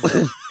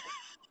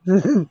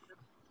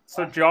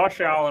 So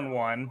Josh Allen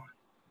 1.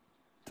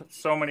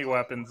 So many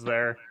weapons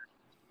there.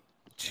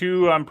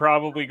 2, I'm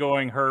probably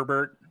going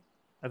Herbert.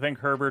 I think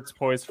Herbert's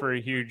poised for a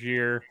huge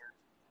year.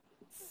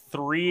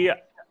 3,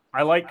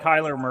 I like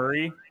Kyler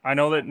Murray. I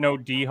know that no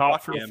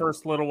D-Hop for the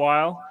first little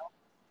while.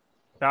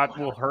 That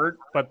will hurt,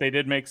 but they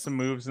did make some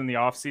moves in the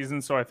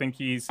offseason, so I think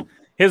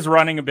his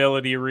running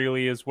ability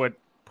really is what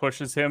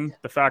pushes him.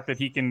 The fact that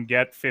he can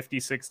get 50,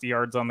 60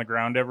 yards on the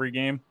ground every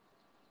game.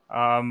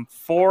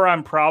 4,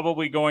 I'm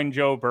probably going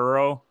Joe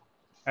Burrow.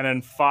 And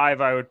then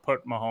 5, I would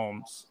put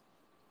Mahomes.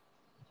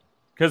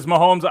 Because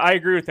Mahomes, I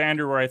agree with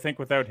Andrew where I think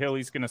without Hill,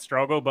 he's going to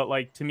struggle. But,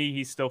 like, to me,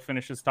 he still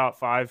finishes top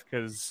 5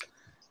 because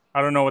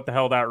I don't know what the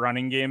hell that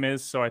running game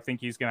is. So I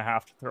think he's going to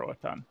have to throw a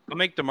ton. I'll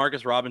make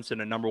DeMarcus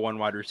Robinson a number 1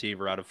 wide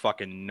receiver out of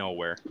fucking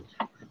nowhere.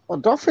 Well,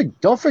 don't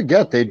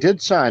forget, they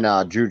did sign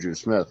Juju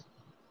Smith.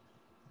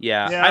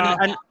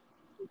 Yeah.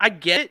 I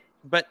get it,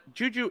 but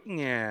Juju,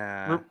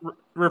 yeah.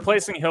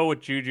 Replacing Hill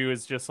with Juju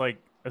is just, like,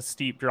 a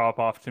steep drop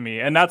off to me.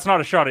 And that's not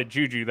a shot at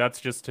Juju.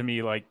 That's just to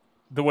me like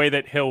the way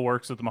that Hill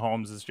works with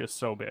Mahomes is just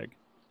so big.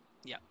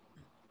 Yeah,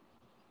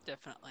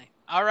 definitely.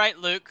 All right,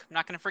 Luke, I'm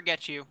not going to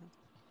forget you.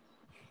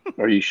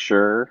 Are you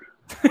sure?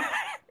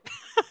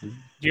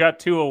 You got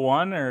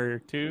 201 or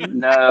 2?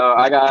 No,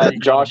 I got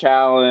Josh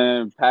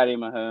Allen, Patty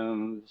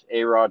Mahomes,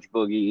 A-Rod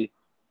Boogie,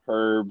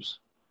 Herbs,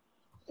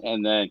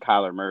 and then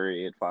Kyler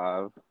Murray at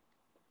 5.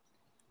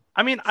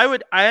 I mean,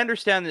 I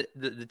understand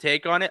the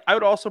take on it. I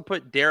would also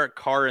put Derek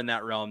Carr in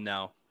that realm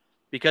now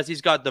because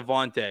he's got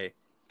Devontae.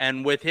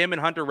 And with him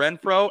and Hunter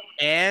Renfrow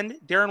and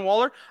Darren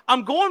Waller,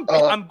 I'm going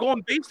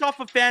based off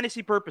of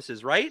fantasy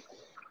purposes, right?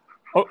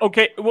 Oh,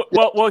 okay.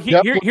 Well,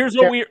 here's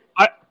what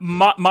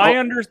my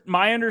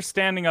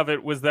understanding of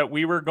it was that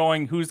we were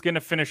going who's going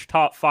to finish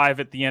top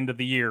 5 at the end of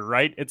the year,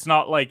 right? It's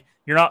not like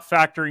you're not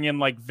factoring in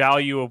like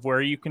value of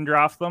where you can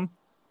draft them.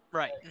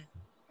 Right.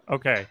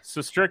 Okay,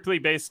 so strictly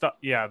based on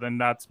then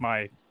that's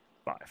my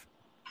 5.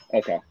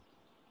 Okay.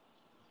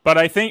 But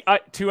I think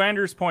to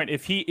Andrew's point,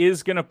 if he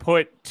is going to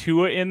put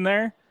Tua in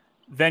there,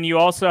 then you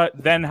also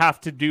then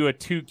have to do a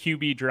 2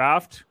 QB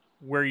draft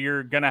where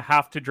you're going to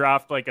have to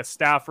draft like a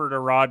Stafford, a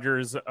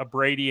Rodgers, a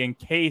Brady in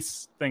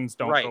case things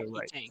don't go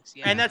right.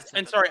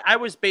 And sorry, I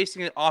was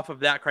basing it off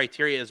of that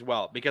criteria as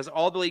well because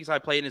all the leagues I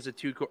played in is a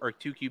 2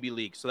 QB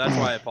league, so that's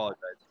why I apologize.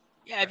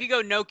 Yeah, if you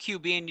go no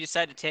QB and you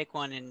decide to take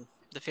one in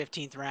the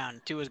 15th round,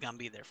 Tua's going to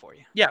be there for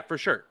you. Yeah, for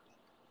sure.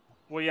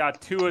 Well, yeah,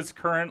 Tua's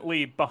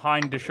currently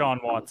behind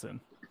Deshaun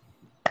Watson.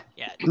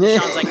 Yeah,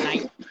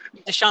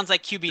 Deshaun's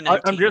like QB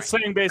 19. I'm just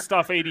saying based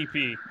off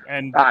ADP.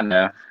 And I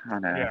know.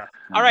 Yeah.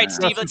 All right,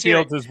 Steve, let's hear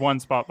it. Fields is 1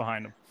 spot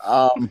behind him.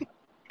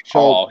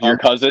 Your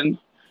cousin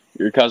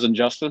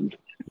Justin?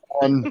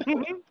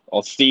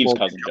 Steve's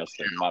cousin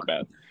Justin. My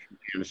bad.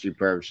 Fantasy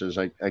purposes,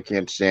 I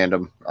can't stand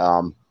them.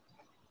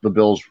 The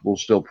Bills will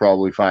still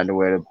probably find a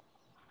way to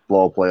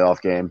blow a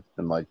playoff game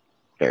in like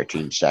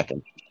 13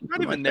 seconds.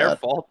 Not even their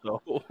fault,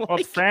 though. Well,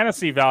 it's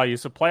fantasy value,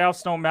 so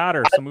playoffs don't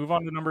matter. So move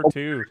on to number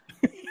 2.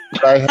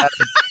 I had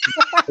to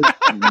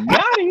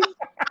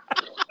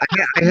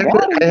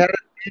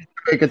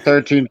make a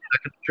 13-second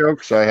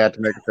joke, so I had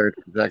to make a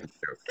 13-second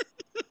joke.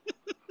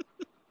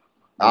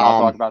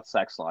 I'll talk about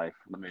sex life.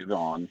 Move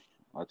on.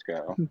 Let's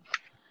go.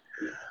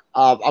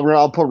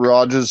 I'll put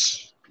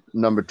Rodgers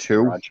number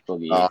 2. Roger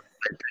Boogie.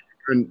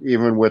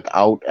 Even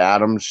without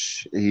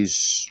Adams,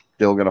 he's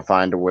still going to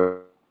find a way.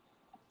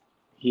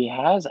 He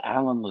has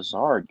Alan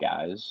Lazard,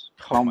 guys.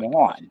 Come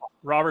on.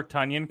 Robert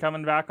Tonyan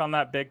coming back on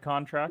that big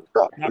contract.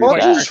 Not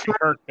Rodgers quite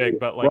Kirk big,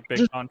 but like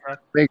big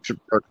contract. Makes it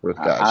work with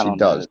guys. He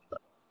does.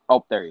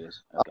 Oh, there he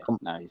is. Okay,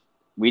 nice.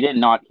 We did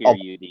not hear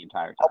you the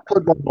entire time. I'll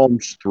put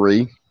Mahomes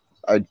 3.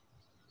 I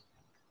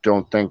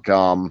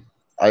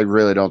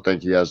really don't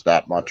think he has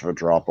that much of a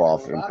drop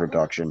off in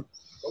production.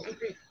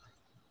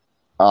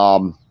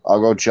 I'll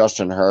go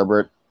Justin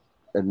Herbert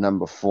at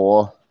number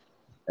 4,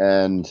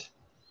 and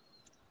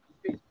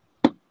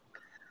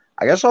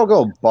I guess I'll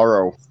go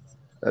Burrow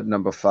at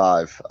number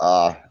 5.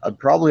 I'd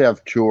probably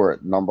have Tua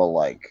at number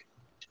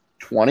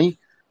 20.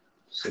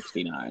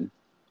 69.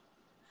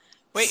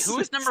 Wait, who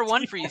is number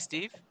 1 for you,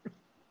 Steve?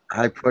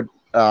 I put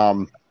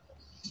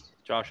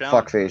Josh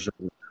Allen. Fuckface.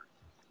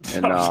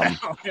 And Allen.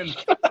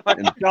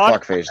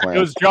 fuckface It land.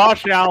 was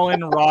Josh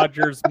Allen,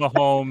 Rodgers,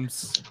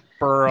 Mahomes,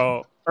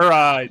 Burrow,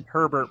 or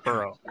Herbert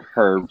Burrow.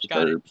 Herbs.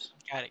 Got it. Herbs.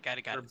 Got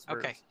it. Herbs.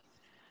 Okay.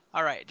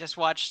 All right. Just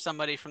watched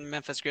somebody from the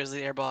Memphis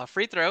Grizzlies airball a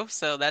free throw,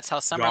 so that's how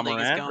Summer John League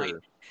is Morant, going.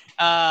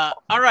 or-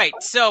 All right.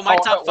 So my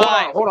top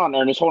five. Hold on,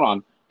 Ernest. Hold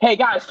on. Hey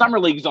guys,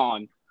 Summer League's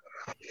on.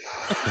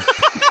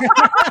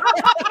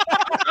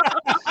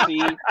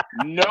 See,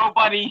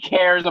 nobody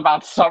cares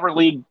about Summer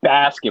League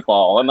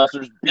basketball unless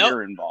there's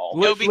beer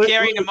involved. They'll be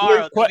carrying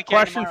tomorrow. They'll be carrying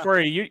Question tomorrow. for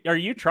you. Are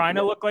you trying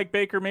to look like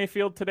Baker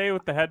Mayfield today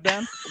with the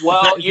headband?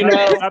 Well, Is you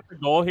that know, the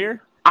goal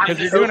here? I'm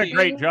Because you're doing a hoping-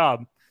 great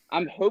job.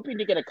 I'm hoping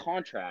to get a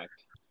contract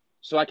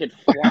so I could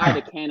fly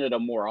to Canada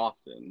more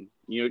often.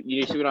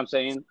 You see what I'm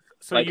saying?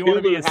 So Like, you want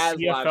to be a Hulu has live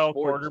CFL sports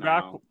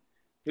quarterback? now.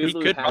 He Hulu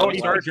could has probably live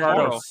start sports.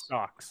 tomorrow.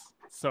 sucks.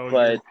 So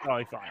But- you're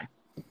probably fine.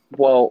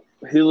 Well,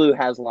 Hulu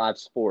has live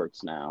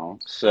sports now,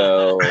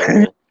 so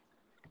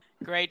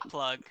Great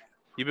plug.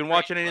 You been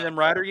watching any of them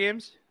Rider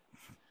games?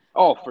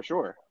 oh, for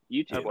sure, Oh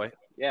YouTube. boy.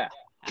 Yeah.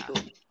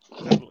 Totally.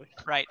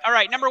 Right. All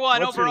right. Number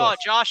one What's your overall,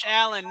 list? Josh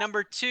Allen.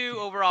 Number two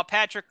overall,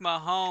 Patrick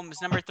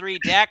Mahomes. Number three,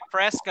 Dak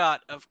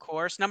Prescott, of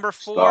course. Number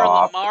four,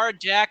 Stop. Lamar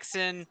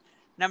Jackson.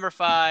 Number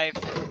five,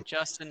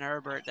 Justin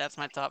Herbert. That's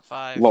my top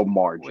five.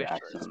 Lamar Which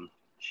Jackson.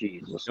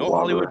 Jesus. No lover.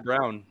 Hollywood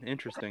Brown.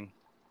 Interesting.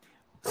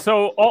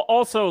 So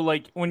also,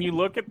 like, when you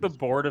look at the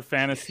board of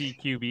fantasy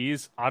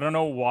QBs, I don't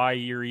know why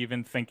you're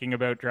even thinking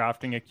about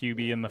drafting a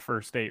QB in the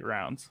first 8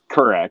 rounds.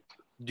 Correct.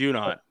 Do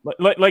not.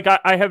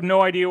 I have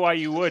no idea why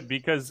you would,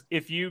 because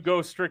if you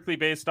go strictly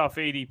based off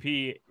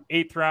ADP,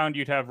 8th round,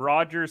 you'd have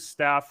Rodgers,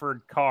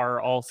 Stafford, Carr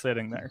all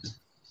sitting there.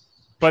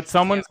 But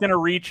someone's going to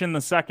reach in the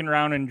 2nd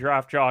round and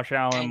draft Josh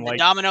Allen And the like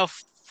domino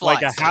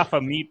flies. a half a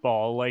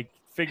meatball. Like,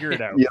 figure it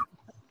out. Yeah.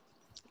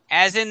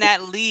 As in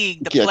that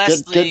league, the Yeah,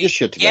 Blessed get your League,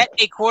 shit together.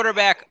 get a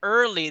quarterback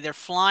early. They're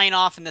flying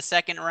off in the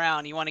 2nd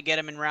round. You want to get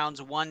them in rounds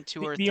 1,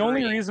 2, or 3. The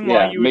only reason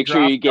Yeah, why you would make sure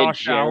draft you get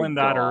Josh Jared Allen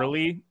that Goff.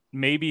 early,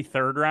 maybe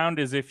 3rd round,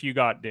 is if you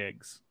got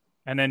Diggs.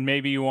 And then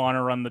maybe you want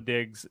to run the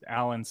Diggs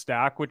Allen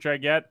stack, which I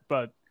get,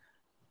 but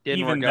Didn't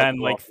even work out then,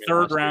 too well like for me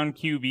 3rd last year. round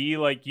QB,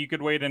 like you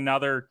could wait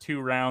another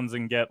 2 rounds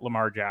and get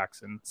Lamar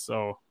Jackson.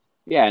 So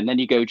Yeah, and then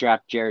you go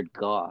draft Jared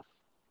Goff.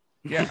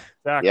 yeah,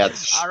 exactly. Yeah,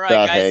 it's All right,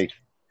 that guys. hay.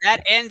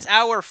 That ends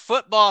our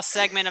football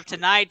segment of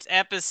tonight's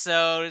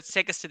episode. Let's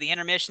take us to the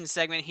intermission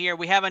segment here.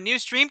 We have a new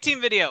Stream Team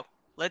video.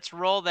 Let's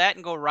roll that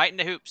and go right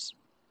into hoops.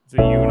 So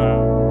you and I.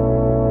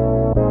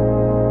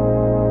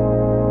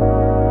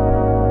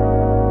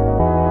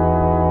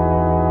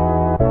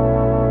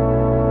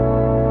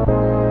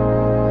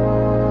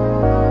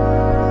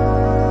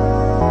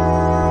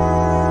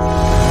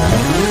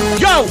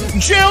 Yo,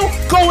 Jill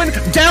going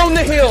down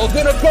the hill.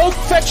 Gonna go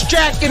fetch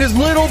Jack in his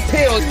little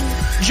pill.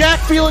 Jack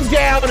feeling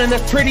down and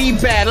that's pretty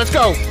bad. Let's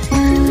go.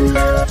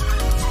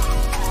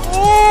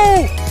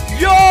 Oh!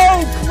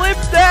 Yo! Clip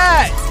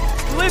that!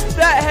 Clip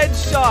that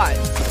headshot!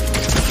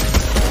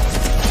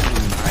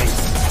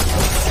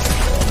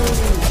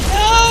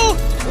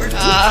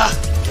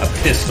 A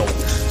pistol.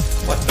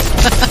 What the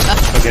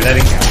Okay, that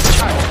didn't count.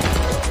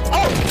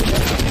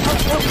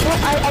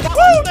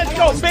 Woo! Let's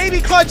go,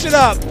 baby! Clutch it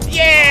up!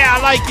 Yeah,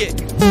 I like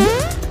it!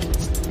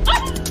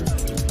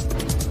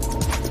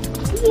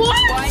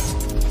 What?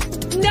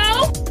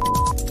 No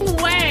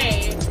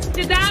way.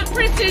 Did that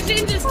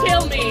precision just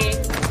kill me?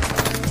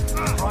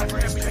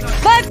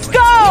 Let's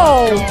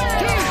go!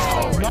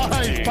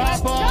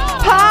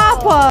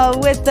 Papa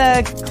with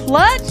the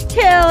clutch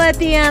kill at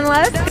the end.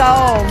 Let's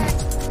go.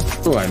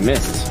 Oh, I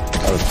missed.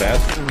 That was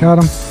bad. Got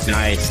him.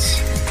 Nice.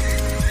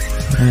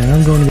 Man,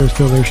 I'm going to go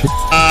steal their shit.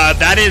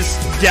 That is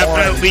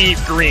definitely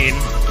green.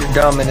 You're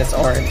dumb and it's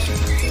orange.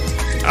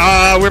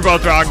 We're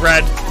both wrong,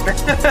 red.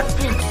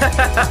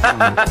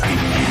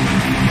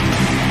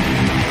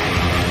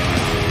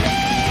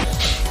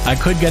 I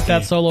could get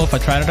that solo if I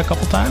tried it a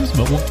couple times,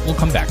 but we'll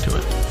come back to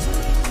it.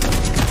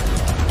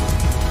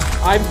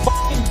 I'm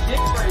fucking dick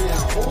right now.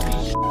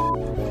 Holy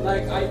shit.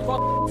 Like, I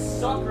fucking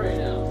suck right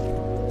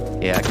now.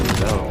 Yeah, I can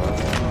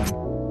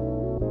tell.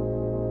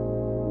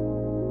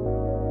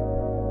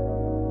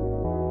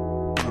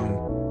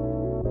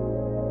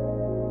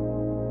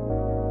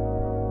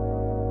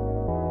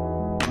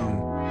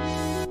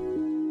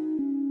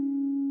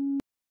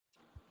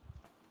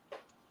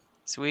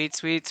 Sweet.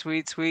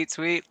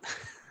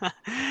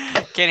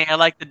 Kenny, I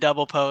like the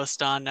double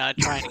post on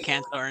trying to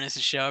cancel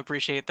Ernest's show. I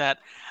appreciate that.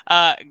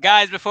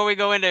 Guys, before we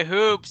go into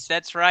hoops,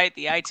 that's right.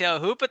 The ITL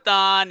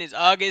Hoopathon is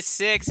August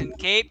 6th in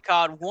Cape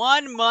Cod.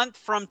 1 month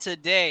from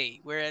today.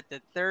 We're at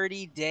the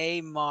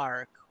 30-day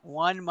mark.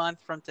 1 month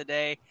from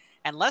today.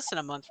 And less than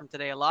a month from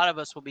today, a lot of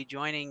us will be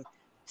joining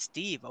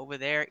Steve over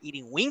there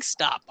eating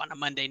Wingstop on a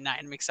Monday night.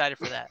 I'm excited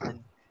for that. And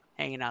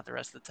hanging out the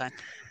rest of the time.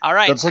 All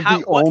right. That's like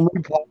the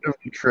only part of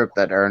the trip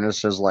that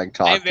Ernest has like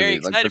talked I'm very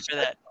to me. excited for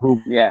that.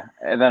 Yeah,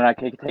 and then I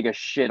can take a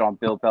shit on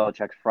Bill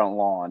Belichick's front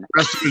lawn.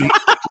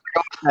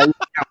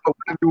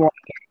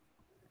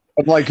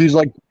 But like he's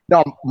like,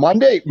 no,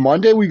 Monday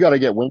we got to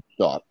get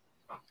Wingstop.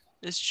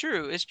 It's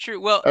true. It's true.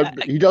 Well,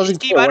 He doesn't.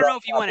 Steve, I don't know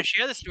if you want to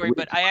share the story,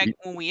 but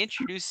when we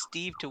introduced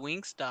Steve to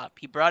Wingstop,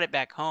 he brought it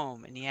back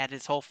home, and he had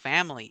his whole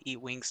family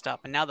eat Wingstop,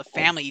 and now the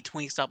family eats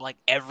Wingstop like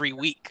every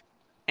week.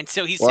 And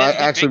so he Well, sends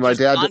me actually, my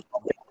pictures dad.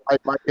 constantly.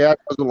 My dad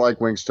doesn't like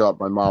Wingstop.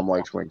 My mom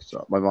likes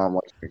Wingstop. My mom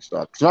likes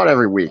Wingstop. It's not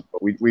every week,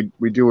 but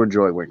we do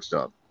enjoy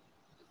Wingstop.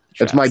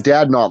 It's my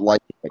dad not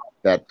liking it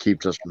that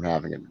keeps us from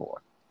having it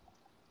more.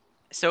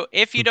 So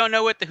if you don't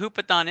know what the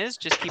Hoopathon is,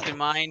 just keep in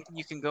mind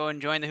you can go and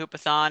join the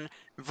Hoopathon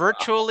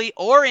virtually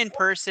or in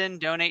person.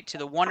 Donate to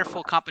the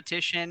wonderful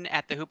competition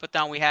at the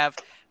Hoopathon. We have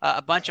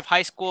a bunch of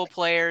high school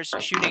players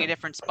shooting at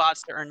different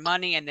spots to earn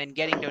money and then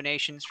getting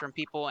donations from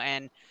people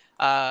and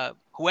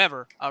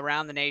whoever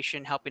around the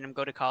nation, helping them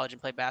go to college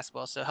and play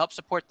basketball. So help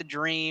support the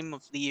dream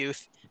of the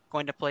youth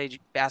going to play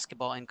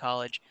basketball in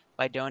college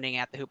by donating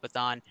at the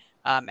Hoopathon.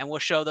 And we'll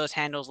show those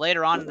handles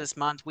later on in this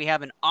month. We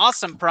have an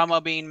awesome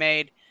promo being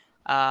made,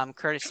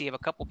 courtesy of a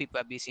couple people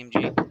at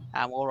BCMG.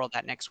 We'll roll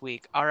that next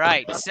week. All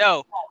right.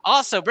 So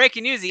also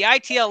breaking news, the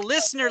ITL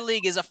Listener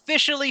League is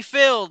officially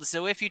filled.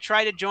 So if you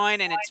try to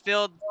join and it's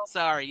filled,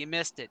 sorry, you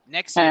missed it.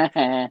 Next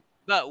year.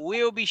 But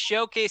we'll be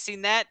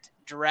showcasing that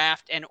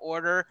draft and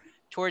order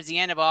towards the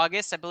end of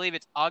August. I believe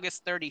it's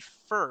August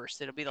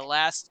 31st. It'll be the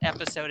last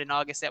episode in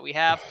August that we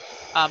have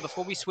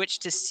before we switch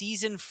to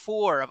season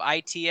 4 of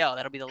ITL.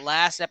 That'll be the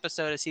last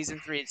episode of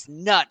season 3. It's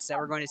nuts that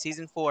we're going to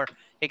season 4.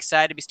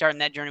 Excited to be starting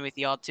that journey with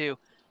y'all too.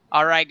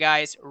 All right,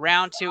 guys,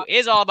 round 2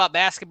 is all about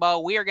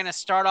basketball. We are going to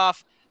start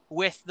off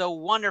with the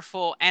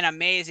wonderful and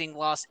amazing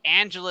Los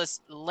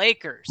Angeles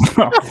Lakers.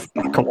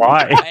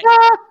 Why?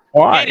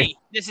 Why? Eddie,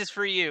 this is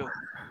for you.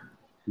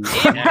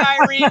 If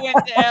Kyrie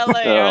went to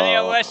LA, are they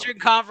a Western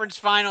Conference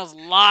Finals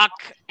lock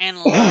and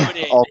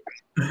loaded?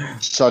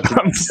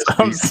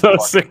 I'm so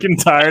sick and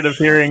tired of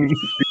hearing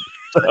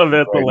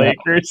about the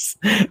Lakers.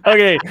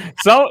 Okay,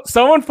 so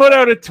someone put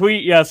out a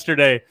tweet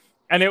yesterday,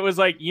 and it was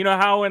like, you know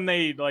how when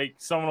they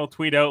someone will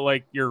tweet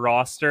out your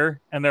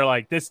roster, and they're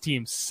like, this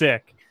team's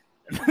sick.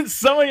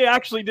 Somebody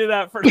actually did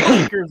that for the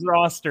Lakers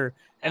roster.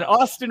 And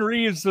Austin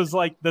Reeves was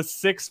the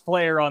 6th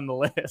player on the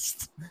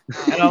list.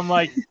 And I'm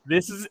like,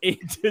 this is a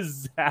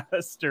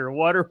disaster.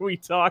 What are we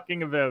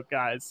talking about,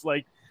 guys?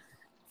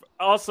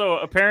 Also,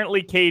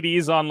 apparently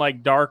KD's on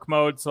dark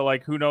mode. So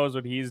who knows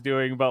what he's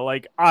doing. But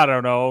I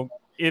don't know.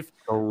 If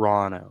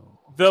Toronto.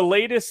 The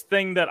latest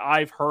thing that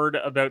I've heard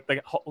about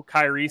the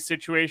Kyrie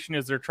situation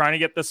is they're trying to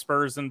get the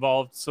Spurs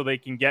involved so they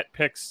can get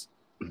picks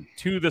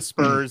to the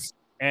Spurs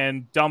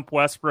and dump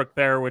Westbrook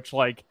there, which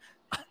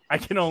I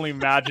can only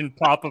imagine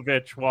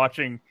Popovich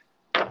watching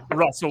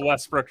Russell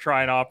Westbrook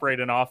try and operate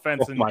an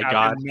offense. Oh my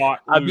God.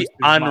 That'd be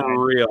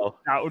unreal.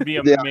 That would be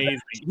amazing.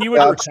 He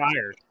would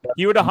retire.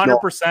 He would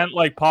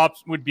 100%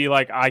 Pops would be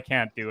I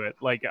can't do it.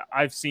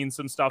 I've seen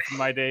some stuff in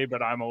my day,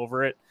 but I'm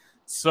over it.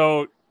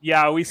 So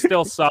yeah, we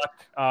still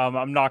suck.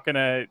 I'm not going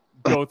to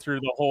go through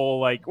the whole,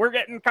 we're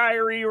getting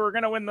Kyrie, we're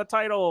going to win the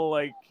title.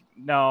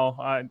 No,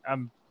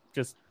 I'm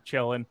just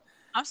chilling.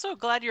 I'm so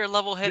glad you're a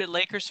level-headed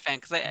Lakers fan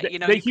because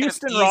the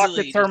Houston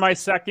Rockets are my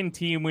second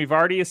team. We've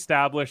already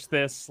established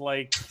this.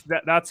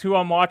 That's who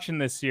I'm watching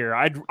this year.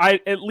 I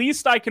at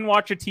least I can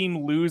watch a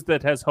team lose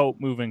that has hope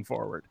moving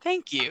forward.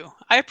 Thank you.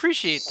 I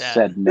appreciate that.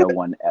 Said no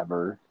one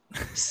ever.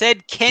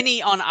 Said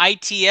Kenny on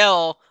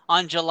ITL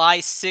on July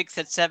 6th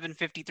at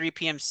 7:53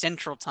 p.m.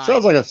 Central Time.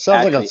 Sounds like a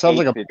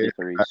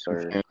 8:53,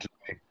 sir.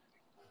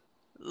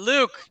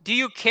 Luke, do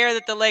you care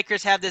that the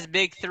Lakers have this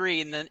big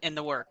 3 in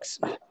the works?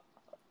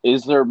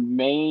 Is their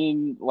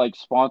main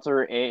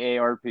sponsor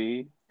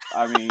AARP?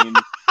 I mean,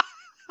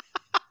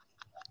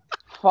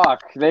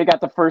 fuck, they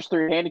got the first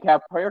 3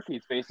 handicap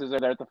parking spaces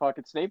there at the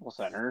fucking Staples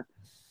Center.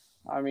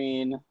 I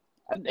mean,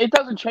 it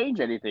doesn't change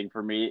anything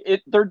for me.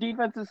 Their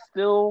defense is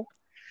still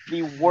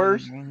the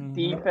worst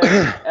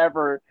defense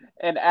ever,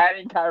 and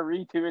adding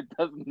Kyrie to it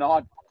does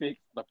not fix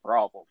the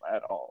problem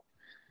at all.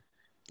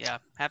 Yeah,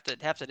 have to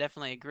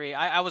definitely agree.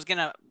 I was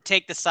gonna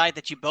take the side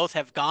that you both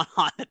have gone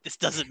on that this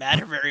doesn't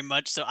matter very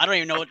much, so I don't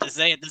even know what to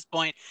say at this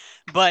point.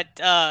 But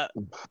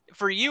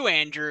for you,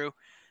 Andrew,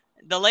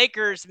 the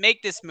Lakers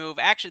make this move.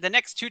 Actually, the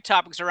next 2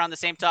 topics are around the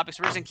same topics.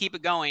 We're just gonna keep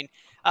it going.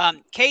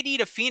 KD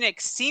to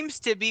Phoenix seems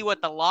to be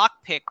what the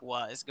lock pick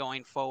was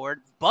going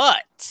forward,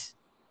 but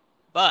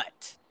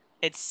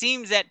it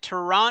seems that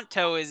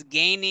Toronto is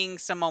gaining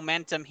some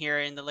momentum here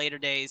in the later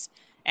days,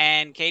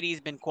 and KD's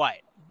been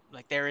quiet.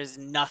 There is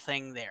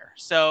nothing there.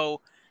 So,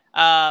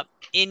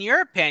 in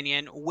your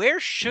opinion, where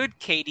should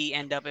KD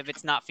end up if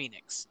it's not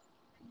Phoenix?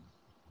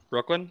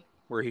 Brooklyn,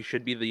 where he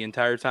should be the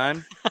entire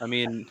time. I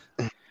mean,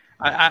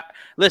 I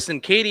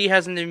listen, KD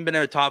hasn't even been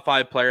a top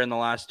 5 player in the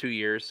last 2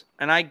 years.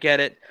 And I get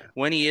it.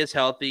 When he is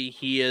healthy,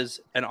 he is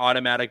an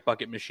automatic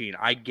bucket machine.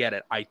 I get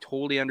it. I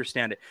totally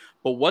understand it.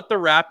 But what the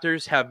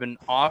Raptors have been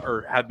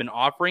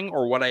offering,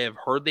 or what I have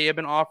heard they have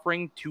been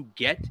offering to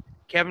get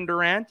Kevin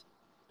Durant,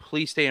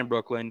 please stay in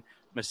Brooklyn.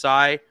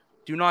 Masai,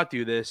 do not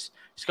do this.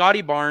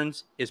 Scotty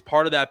Barnes is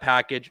part of that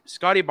package.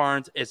 Scotty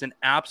Barnes is an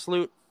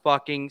absolute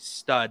fucking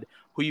stud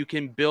who you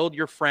can build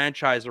your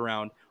franchise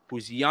around,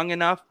 who's young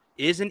enough,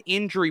 isn't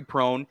injury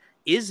prone,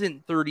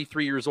 isn't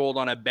 33 years old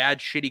on a bad,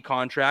 shitty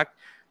contract.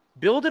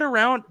 Build it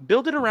around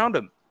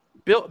him.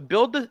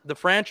 Build the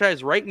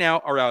franchise right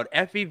now around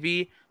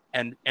FEV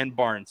and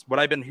Barnes. What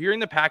I've been hearing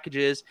the package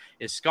is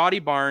Scotty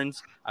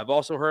Barnes. I've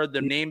also heard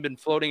the name been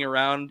floating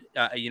around,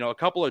 a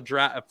couple of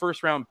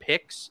first round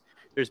picks.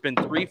 There's been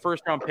 3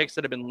 first round picks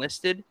that have been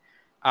listed.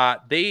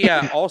 They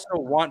also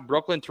want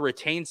Brooklyn to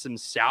retain some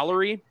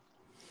salary,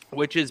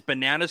 which is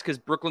bananas because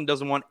Brooklyn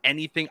doesn't want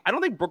anything. I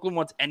don't think Brooklyn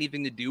wants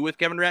anything to do with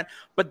Kevin Durant,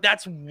 but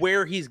that's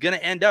where he's going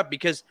to end up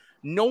because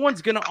no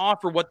one's going to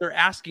offer what they're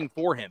asking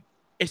for him.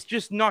 It's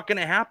just not going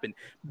to happen.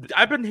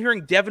 I've been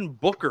hearing Devin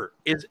Booker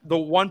is the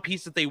one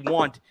piece that they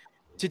want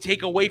to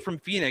take away from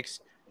Phoenix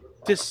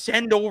to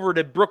send over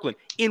to Brooklyn.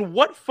 In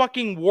what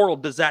fucking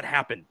world does that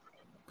happen?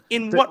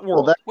 In what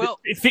world?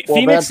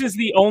 Phoenix is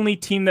the only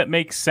team that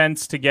makes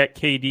sense to get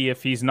KD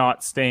if he's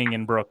not staying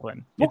in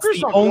Brooklyn. Booker's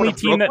it's the not only going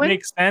to team that Brooklyn?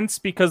 makes sense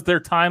because their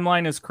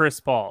timeline is Chris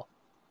Paul.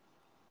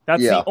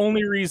 That's the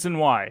only reason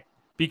why.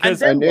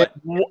 Because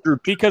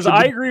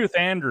I agree with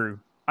Andrew.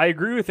 I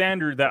agree with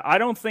Andrew that I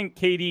don't think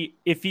KD,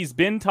 if he's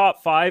been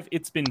top 5,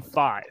 it's been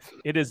 5.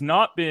 It has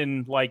not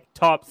been like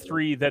top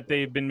 3 that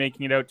they've been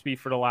making it out to be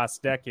for the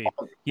last decade.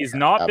 He's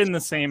not been the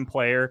same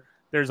player.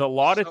 There's a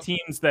lot of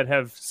teams that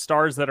have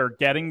stars that are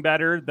getting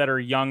better, that are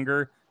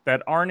younger,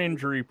 that aren't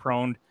injury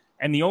prone.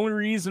 And the only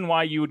reason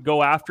why you would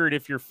go after it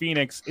if you're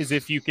Phoenix is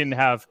if you can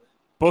have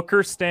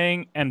Booker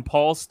staying and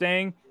Paul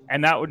staying.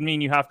 And that would mean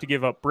you have to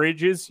give up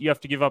Bridges. You have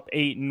to give up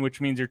Ayton,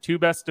 which means your 2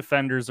 best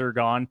defenders are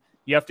gone.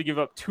 You have to give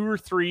up 2 or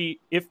 3,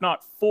 if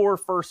not 4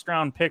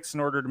 first-round picks in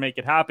order to make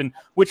it happen.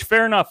 Which,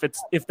 fair enough.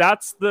 If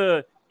that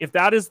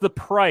is the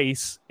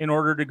price in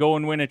order to go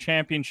and win a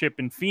championship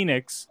in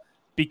Phoenix,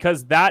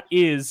 because that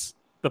is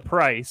the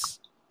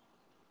price.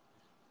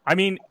 I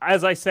mean,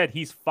 as I said,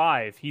 he's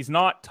 5. He's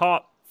not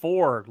top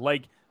 4.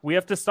 Like, we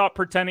have to stop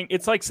pretending.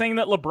 It's like saying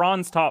that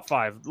LeBron's top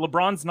 5.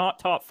 LeBron's not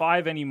top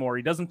 5 anymore.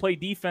 He doesn't play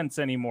defense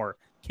anymore.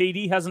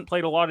 KD hasn't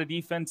played a lot of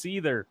defense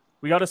either.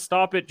 We got to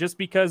stop it just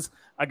because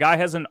a guy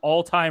has an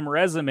all-time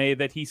resume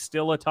that he's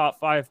still a top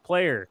 5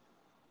 player.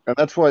 And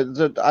that's why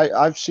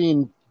I've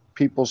seen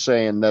people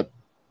saying that,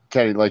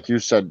 Kenny, like you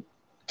said,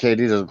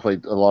 KD doesn't play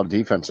a lot of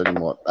defense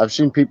anymore. I've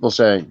seen people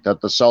saying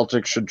that the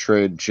Celtics should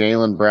trade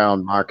Jaylen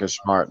Brown, Marcus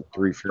Smart, and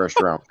 3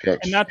 first-round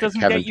picks. And that doesn't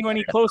get you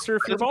any closer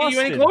if you're Boston.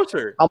 Get you any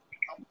closer.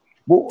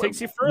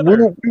 Takes you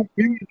further.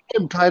 We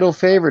became title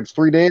favorites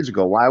 3 days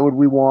ago. Why would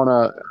we want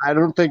to? I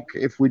don't think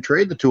if we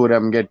trade the 2 of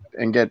them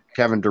and get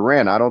Kevin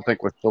Durant, I don't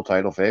think we're still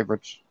title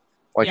favorites.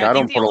 Like, yeah, I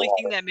don't think put the a only lot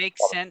thing that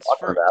makes sense of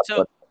for that, so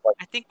but, like,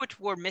 I think what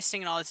we're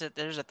missing in all this is that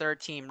there's a third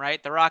team,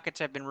 right? The Rockets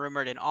have been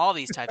rumored in all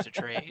these types of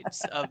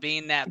trades of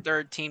being that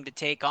third team to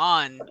take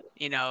on,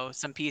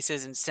 some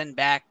pieces and send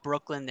back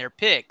Brooklyn their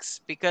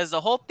picks. Because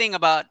the whole thing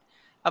about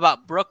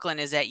Brooklyn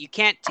is that you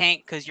can't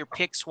tank because your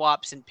pick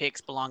swaps and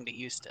picks belong to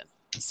Houston.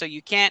 So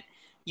you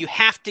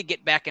have to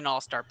get back an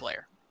all-star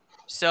player.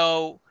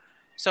 So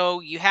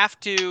you have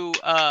to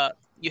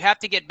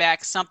get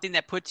back something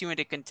that puts you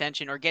into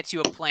contention or gets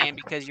you a plan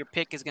because your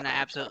pick is going to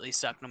absolutely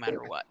suck no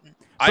matter what.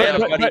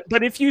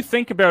 But if you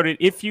think about it,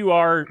 if you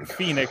are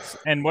Phoenix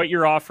and what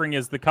you're offering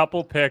is the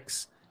couple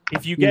picks,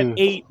 if you get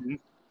Ayton,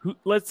 who,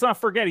 let's not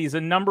forget, he's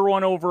a number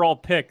 1 overall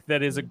pick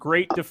that is a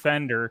great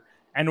defender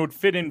and would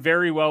fit in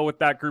very well with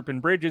that group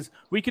in Bridges,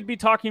 we could be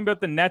talking about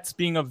the Nets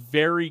being a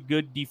very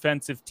good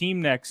defensive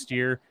team next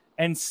year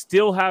and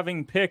still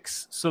having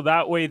picks so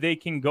that way they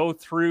can go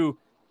through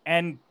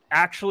and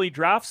actually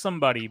draft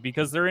somebody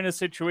because they're in a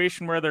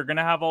situation where they're going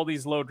to have all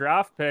these low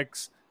draft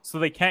picks so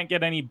they can't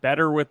get any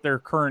better with their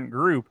current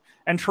group.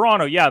 And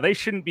Toronto, they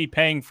shouldn't be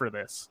paying for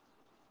this.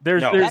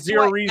 There's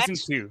zero reason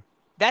to.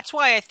 That's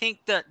why I think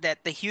that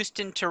the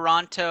Houston,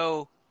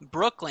 Toronto,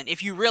 Brooklyn,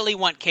 if you really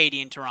want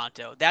KD in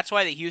Toronto, that's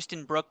why the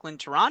Houston, Brooklyn,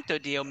 Toronto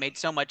deal made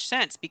so much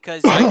sense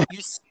because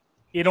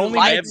it only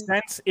makes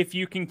sense if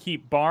you can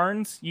keep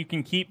Barnes, you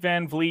can keep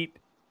Van Vliet,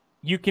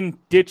 you can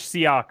ditch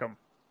Siakam.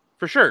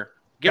 For sure.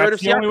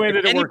 That's the only way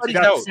that it works. You'd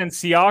have to send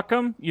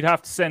Siakam, you'd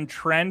have to send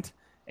Trent,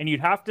 and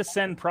you'd have to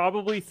send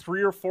probably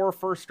 3 or 4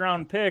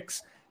 first-round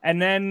picks,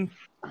 and then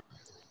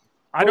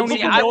I don't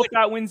even know if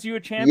that wins you a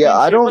championship. Yeah,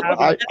 I don't.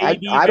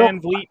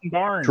 Van Vliet and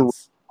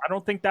Barnes. I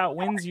don't think that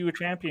wins you a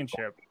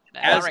championship.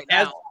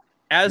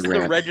 As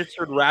the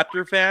registered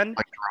Raptor fan,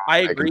 I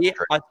agree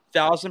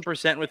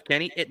 1,000% with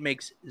Kenny. It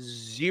makes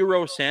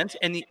 0 sense.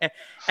 And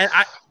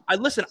I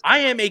listen, I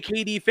am a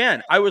KD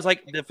fan. I was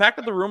like, the fact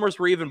that the rumors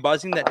were even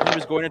buzzing that he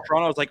was going to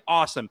Toronto, I was like,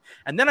 awesome.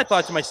 And then I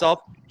thought to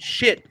myself,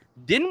 shit,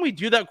 didn't we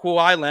do that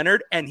Kawhi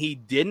Leonard and he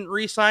didn't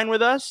re-sign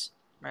with us?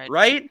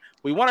 Right?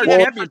 We won our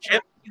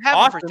championship. You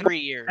have him for 3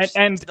 years.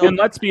 And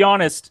let's be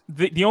honest,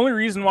 the only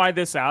reason why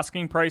this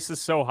asking price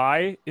is so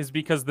high is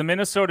because the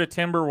Minnesota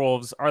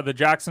Timberwolves are the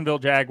Jacksonville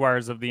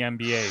Jaguars of the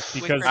NBA.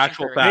 Because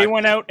they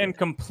went out and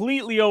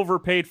completely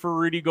overpaid for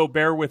Rudy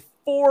Gobert with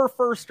 4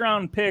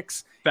 first-round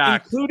picks,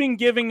 including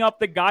giving up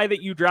the guy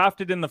that you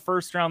drafted in the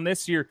first round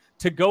this year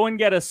to go and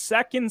get a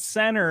second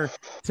center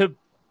to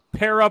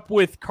pair up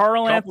with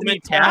Karl Anthony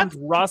Towns,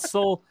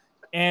 Russell,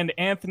 and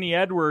Anthony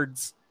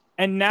Edwards.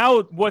 And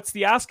now what's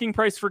the asking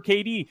price for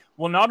KD?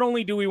 Well, not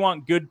only do we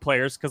want good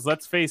players, because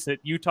let's face it,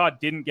 Utah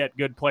didn't get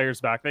good players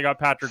back. They got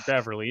Patrick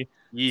Beverly.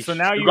 Yeesh. So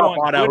now you got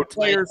want bought good out.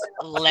 players,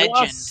 Legend.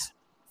 plus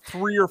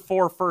 3 or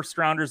 4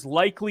 first-rounders,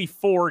 likely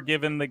 4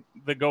 given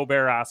the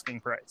Gobert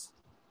asking price.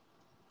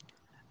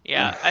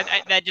 Yeah,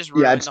 that just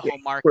ruined the whole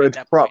market But at it's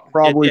that point.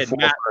 probably It did.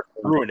 Matt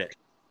ruined it.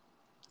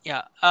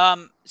 Yeah.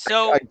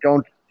 So I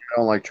don't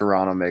like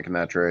Toronto making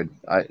that trade.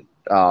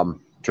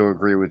 To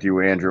agree with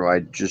you, Andrew. I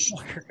just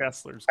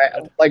Kessler's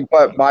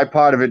but my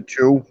part of it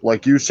too.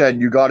 Like you said,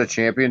 you got a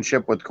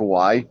championship with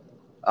Kawhi.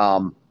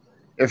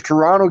 If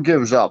Toronto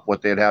gives up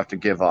what they'd have to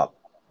give up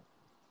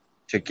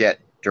to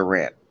get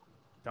Durant,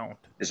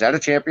 is that a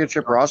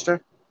championship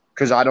roster?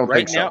 Because I don't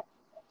Right think now, so.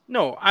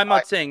 no, I'm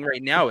not saying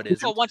right now it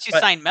isn't. Well, once you but-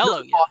 sign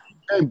Melo,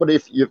 yeah. But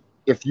if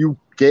you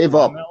gave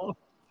up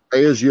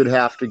players you'd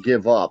have to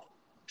give up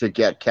to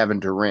get Kevin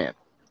Durant.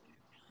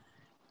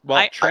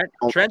 Well, Trent's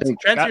your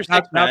sixth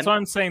man. That's what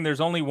I'm saying.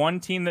 There's only one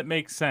team that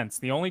makes sense.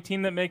 The only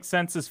team that makes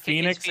sense is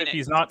Phoenix if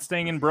he's not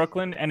staying in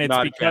Brooklyn, and it's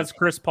Not a because chance.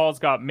 Chris Paul's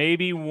got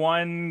maybe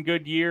 1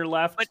 good year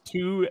left,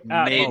 2 at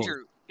most.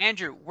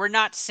 Andrew, we're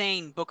not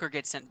saying Booker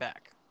gets sent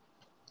back.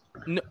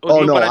 No,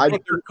 Oh, no, but I-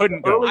 think Booker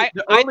couldn't go. early- I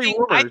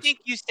early think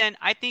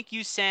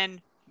you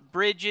send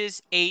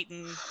Bridges,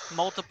 Ayton,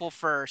 multiple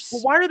firsts.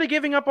 Well, why are they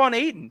giving up on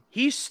Ayton?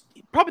 He's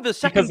probably the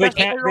second Because they best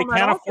can't player on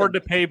that afford to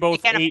offense. pay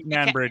both They can't- Ayton they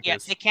and can't- Bridges. Yeah,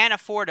 they can't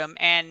afford them,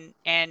 and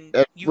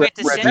Red- you get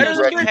to send Red- those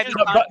Red- two heavy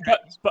But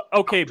contracts.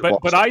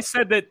 but I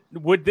said that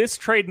would this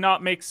trade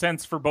not make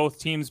sense for both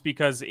teams?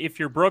 Because if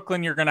you're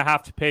Brooklyn, you're going to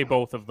have to pay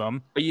both of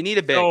them. But you need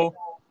a big.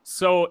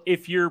 So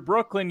if you're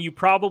Brooklyn, you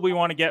probably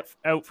want to get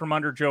out from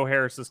under Joe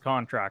Harris's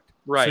contract.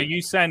 Right. So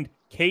you send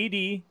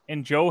KD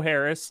and Joe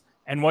Harris,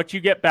 and what you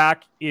get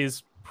back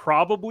is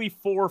probably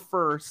 4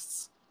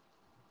 firsts,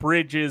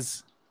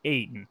 Bridges,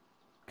 Ayton.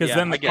 Because Yeah,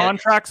 then the I get it.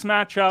 contracts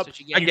match up. That's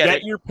what You you get. I get,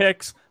 get it. your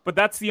picks, but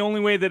that's the only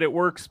way that it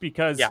works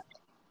because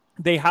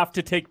they have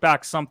to take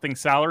back something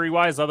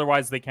salary-wise.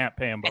 Otherwise, they can't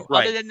pay them both. And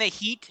other than the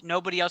Heat,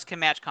 nobody else can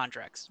match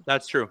contracts.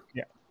 That's true.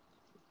 Yeah.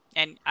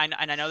 And I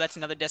know that's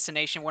another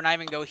destination. We're not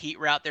even go Heat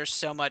route. There's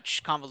so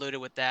much convoluted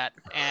with that,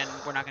 and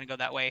we're not going to go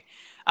that way.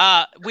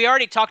 We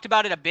already talked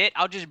about it a bit.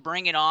 I'll just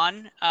bring it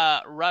on.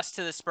 Russ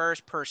to the Spurs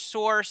per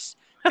source,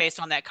 based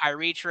on that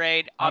Kyrie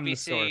trade. I'm the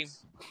Obviously,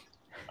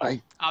 source.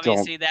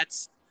 obviously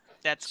that's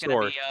going to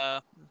Source. be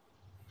a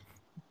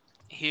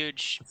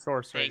huge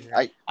Source right thing.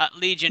 here.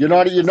 Legion. You're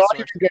not comes from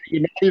the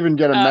source. even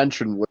going to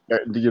mention with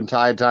the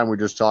entire time we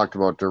just talked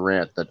about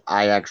Durant that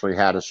I actually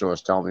had a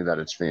source tell me that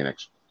it's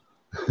Phoenix.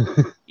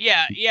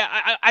 Yeah.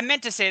 I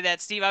meant to say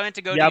that, Steve. I meant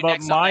to go. Yeah, to you but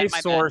next on my that,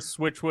 bad. source,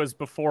 which was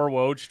before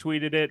Woj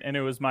tweeted it, and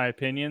it was my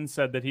opinion,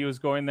 said that he was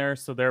going there.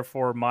 So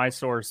therefore, my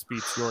source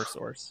beats your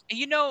source.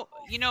 You know,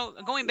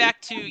 going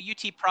back to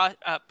UT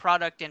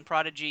product and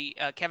prodigy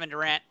Kevin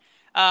Durant,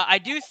 I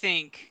do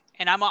think,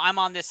 and I'm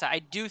on this side, I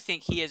do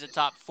think he is a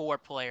top 4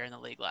 player in the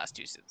league last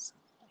 2 seasons.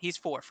 He's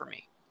 4 for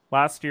me.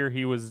 Last year,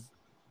 he was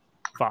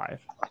 5.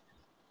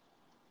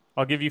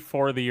 I'll give you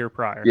 4 the year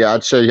prior. Yeah,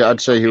 I'd say he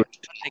was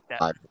Take that.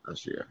 5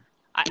 this year.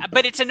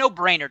 But it's a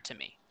no-brainer to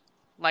me.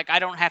 Like, I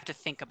don't have to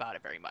think about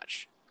it very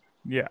much.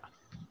 Yeah.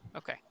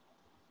 Okay.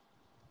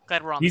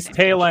 Glad we're on He's the same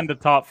tail end of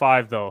top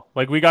 5, though.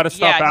 Like, we got to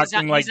stop Yeah, he's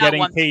acting not- like he's not getting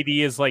 1 KD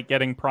is like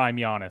getting prime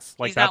Giannis.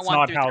 Like, He's not that's 1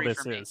 not through how 3 this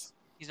for me. is.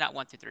 He's not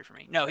 1 through 3 for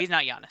me. No, he's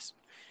not Giannis.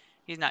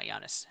 He's not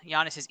Giannis.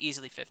 Giannis is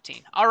easily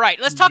 15. All right,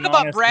 let's talk Giannis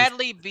about is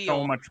Bradley Beal.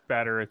 So much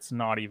better. It's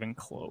not even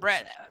close.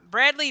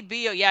 Bradley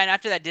Beal, yeah, and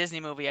after that Disney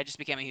movie, I just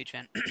became a huge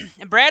fan.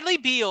 And Bradley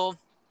Beal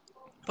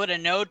put a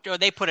no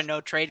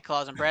trade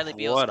clause on Bradley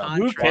Beal's What a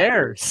contract. Who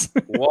cares?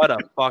 What a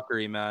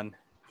fuckery, man.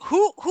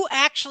 Who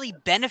actually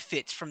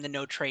benefits from the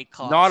no trade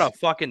clause? Not a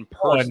fucking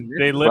person.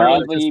 They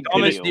literally Bradley just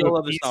dumbest Beal. deal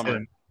of the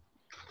summer.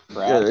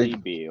 Bradley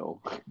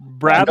Beal.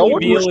 Bradley No one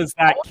Beal was- is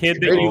that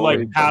kid that you like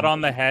Really? pat on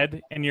the head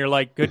and you're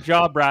like, "Good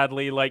job,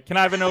 Bradley." Like, can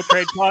I have a no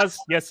trade clause?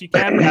 Yes, you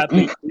can,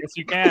 Bradley. Yes,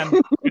 you can.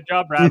 Good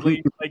job,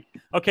 Bradley. Like,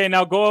 okay,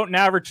 now go out and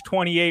average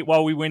 28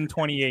 while we win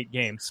 28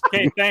 games.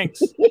 Okay,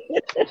 thanks.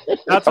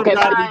 That's what Okay,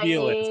 Bradley bye.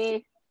 Beal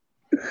is.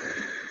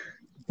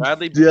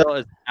 Bradley Beal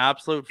is an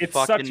absolute It's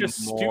fucking such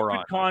a moron.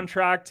 stupid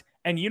contract.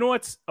 And you know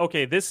what's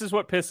okay? This is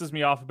what pisses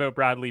me off about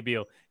Bradley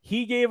Beal.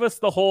 He gave us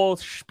the whole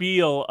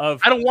spiel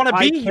of I don't want to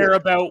I be care here.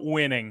 about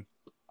winning.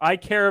 I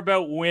care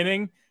about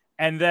winning.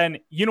 And then,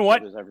 you know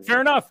what?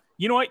 Fair enough.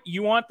 You know what?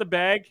 You want the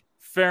bag?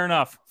 Fair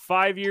enough.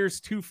 5 years,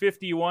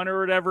 251 or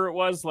whatever it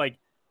was. Like,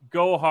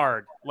 go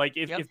hard. Like,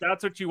 if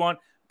that's what you want.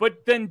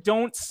 But then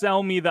don't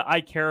sell me the I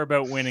care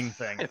about winning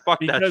thing. Fuck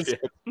that because, shit.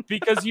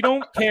 because you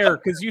don't care,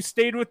 because you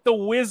stayed with the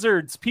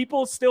Wizards.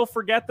 People still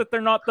forget that they're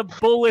not the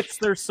Bullets.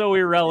 They're so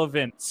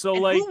irrelevant. So,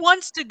 And like, who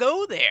wants to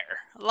go there?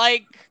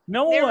 Like,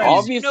 no there one. is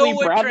Obviously, no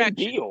Bradley attraction.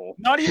 Beal.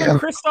 Not even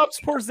Kristaps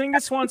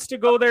Porzingis wants to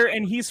go there,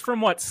 and he's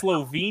from what,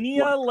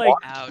 Slovenia? Like,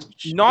 Ouch.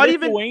 Not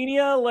even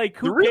Lithuania? Like,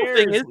 who the real cares?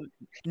 thing is,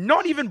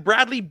 not even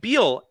Bradley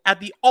Beal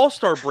at the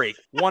All-Star break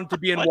wanted to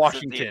be in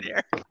Wants to be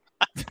Washington. there.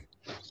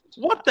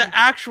 What the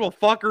actual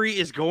fuckery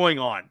is going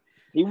on?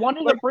 He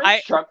wanted a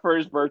bridge truck for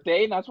his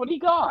birthday, and that's what he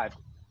got.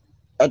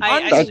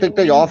 I think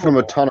they offered him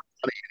a ton of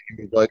money. And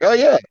he was like, "Oh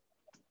yeah,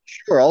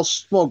 sure, I'll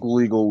smoke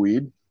legal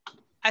weed."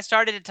 I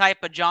started to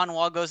type a John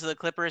Wall goes to the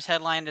Clippers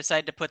headline,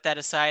 decided to put that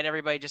aside.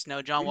 Everybody just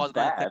know John Wall's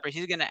going to the Clippers.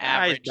 He's going to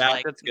average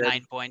like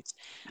 9 points.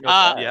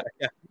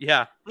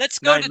 Yeah. Let's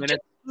go to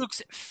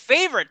Luke's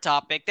favorite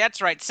topic.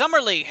 That's right.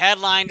 Summer League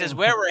headlines is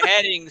where we're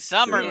heading.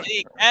 Summer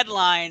League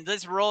headlines.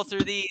 Let's roll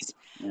through these.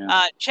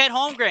 Chet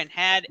Holmgren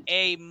had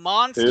a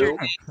monster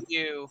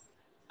debut.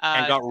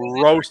 And got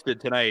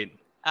roasted tonight.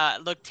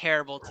 Looked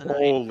terrible tonight.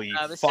 Holy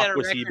fuck,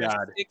 was he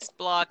bad. 6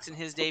 blocks in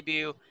his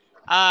debut.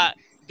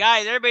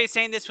 Guys, everybody's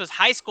saying this was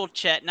high school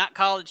Chet, not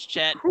college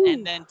Chet.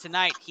 And then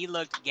tonight he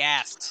looked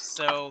gassed.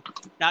 So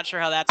not sure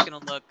how that's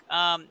going to look.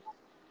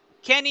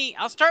 Kenny,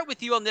 I'll start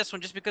with you on this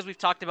one just because we've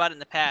talked about it in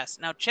the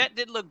past. Now, Chet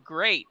did look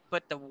great,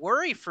 but the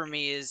worry for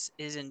me is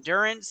his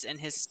endurance and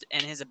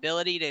his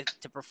ability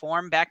to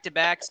perform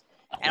back-to-backs.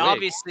 And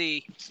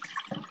obviously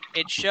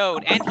it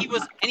showed. And he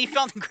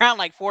fell on the ground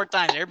like 4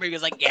 times. Everybody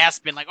was like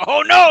gasping, like,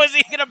 oh no, is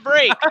he going to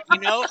break?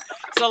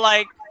 So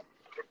like,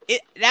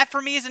 that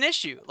for me is an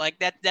issue. Like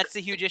that's the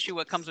huge issue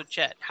what comes with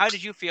Chet. How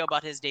did you feel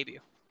about his debut?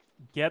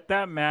 Get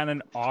that man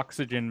an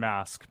oxygen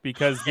mask,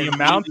 because the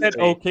amount that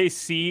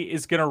OKC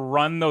is going to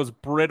run those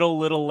brittle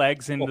little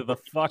legs into the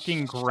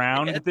fucking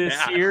ground this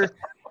year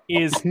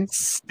is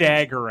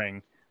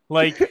staggering.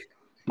 Like,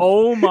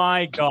 oh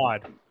my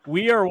God.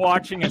 We are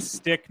watching a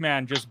stick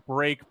man just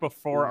break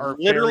before our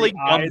literally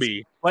eyes.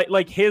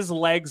 Like his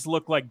legs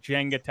look like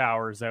Jenga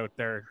towers out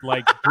there.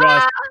 Like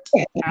just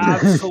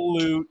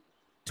absolute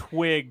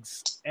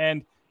twigs.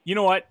 And you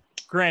know what?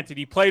 Granted,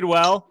 he played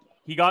well.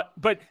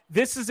 But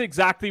this is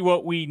exactly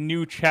what we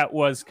knew Chet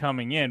was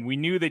coming in. We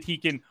knew that he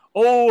can,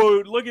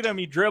 look at him.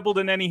 He dribbled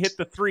and then he hit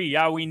the 3.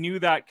 Yeah, we knew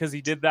that because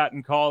he did that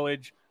in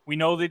college. We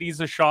know that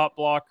he's a shot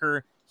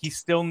blocker. He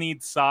still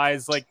needs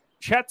size. Like,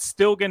 Chet's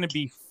still going to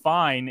be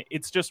fine.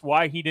 It's just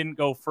why he didn't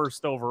go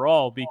first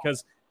overall,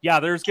 because, yeah,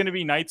 there's going to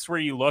be nights where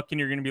you look and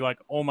you're going to be like,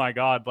 oh my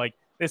God, like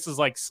this is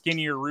like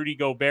skinnier Rudy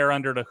Gobert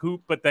under the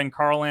hoop, but then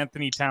Karl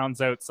Anthony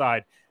Towns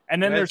outside.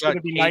 And then there's going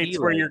to be nights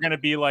where you're going to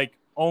be like,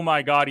 oh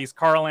my God, he's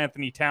Karl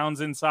Anthony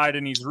Towns inside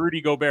and he's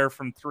Rudy Gobert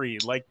from 3.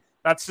 Like,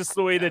 that's just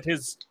the way that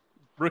his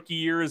rookie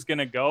year is going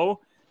to go.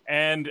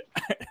 And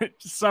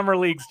Summer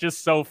League's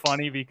just so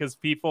funny because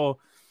people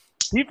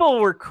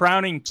were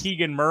crowning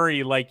Keegan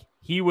Murray like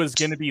he was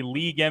going to be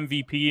league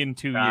MVP in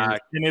 2 years.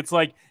 And it's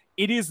like,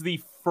 it is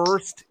the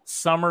first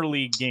Summer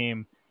League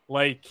game.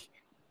 Like,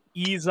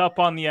 ease up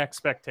on the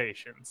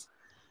expectations.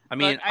 I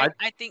mean, I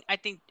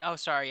think. Oh,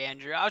 sorry,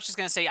 Andrew. I was just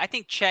gonna say, I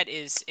think Chet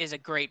is a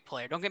great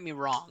player. Don't get me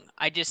wrong.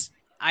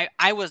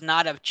 I was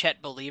not a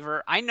Chet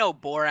believer. I know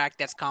Borak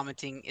that's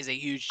commenting is a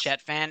huge Chet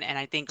fan, and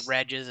I think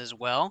Reg is as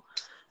well.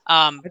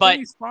 But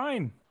he's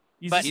fine.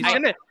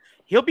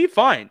 He'll be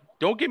fine.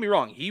 Don't get me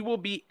wrong. He will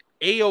be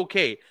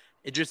A-okay.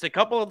 It's just a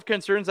couple of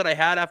concerns that I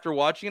had after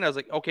watching it. I was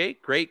like, okay,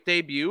 great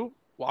debut.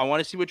 Well, I want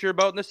to see what you're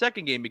about in the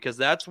second game, because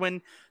that's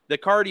when the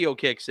cardio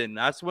kicks in.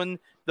 That's when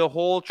the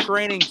whole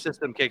training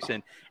system kicks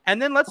in.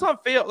 And then let's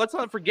not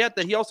forget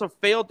that he also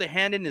failed to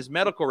hand in his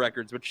medical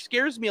records, which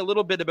scares me a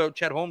little bit about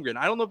Chet Holmgren.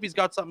 I don't know if he's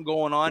got something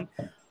going on,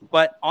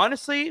 but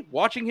honestly,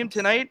 watching him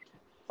tonight,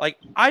 like,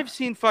 I've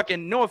seen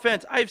no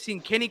offense, I've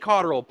seen Kenny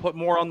Cotterill put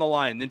more on the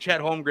line than Chet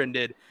Holmgren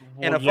did.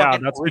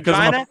 That's because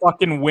I'm a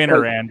fucking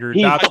winner, Andrew.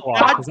 That's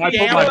why. Because I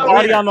put my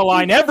body on the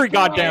line every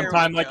goddamn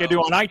time, like I do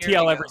on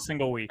ITL every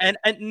single week. And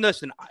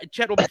listen,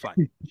 Chet will be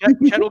fine.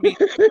 Chet will be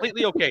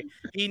completely okay.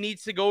 He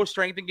needs to go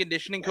strength and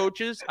conditioning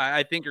coaches.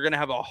 I think you're going to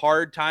have a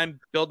hard time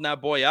building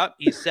that boy up.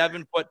 He's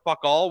 7 foot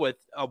fuck all with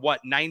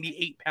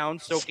 98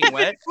 pounds soaking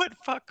wet. 7 foot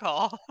fuck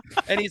all.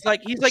 And he's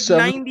like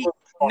 98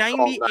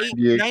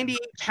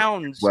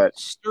 pounds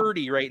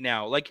sturdy right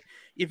now. Like,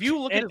 if you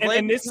look at his legs,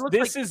 and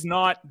this is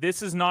not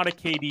a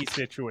KD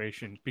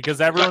situation,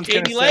 because everyone's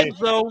going to say legs,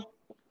 though.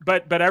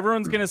 But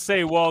everyone's going to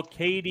say, well,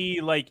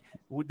 KD, like,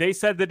 they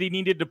said that he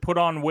needed to put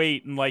on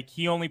weight, and like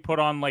he only put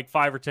on like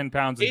 5 or 10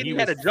 pounds, and he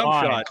had was a jump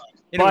fine. shot.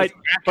 But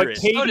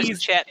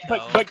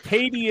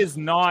KD is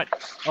not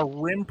a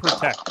rim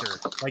protector.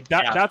 Like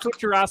that. Yeah. That's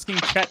what you're asking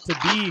Chet to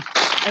be.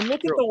 And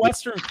look at the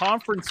Western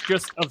Conference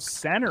just of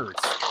centers.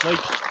 Like,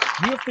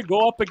 you have to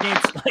go up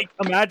against, like,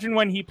 imagine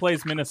when he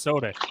plays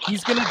Minnesota.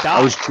 He's going to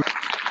die.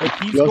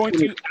 Like, he's going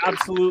to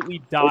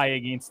absolutely die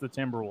against the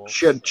Timberwolves.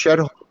 Chet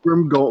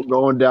Holmgren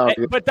going down.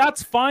 But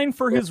that's fine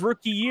for his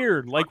rookie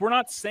year. Like, we're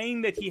not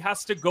saying that he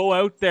has to go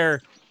out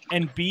there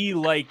and be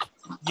like,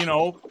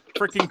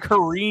 freaking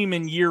Kareem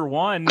in year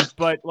 1.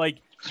 But, like,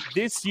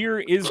 this year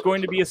is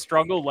going to be a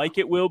struggle, like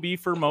it will be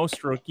for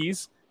most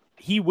rookies.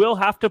 He will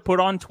have to put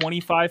on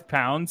 25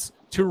 pounds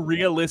to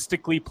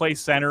realistically play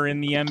center in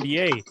the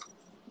NBA.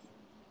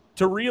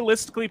 To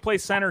realistically play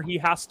center, he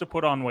has to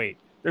put on weight.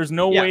 There's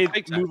no way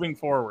moving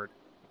forward.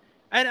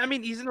 And I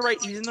mean, he's in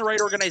the right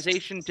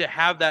organization to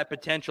have that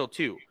potential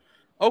too.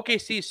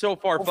 OKC so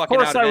far fucking out of it.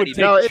 Of course I would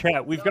take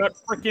Chet. We've got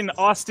freaking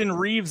Austin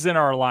Reeves in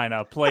our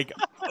lineup. Like,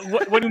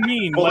 what do you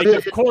mean? Like,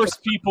 of course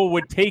people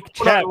would take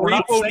Chet. We're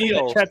not saying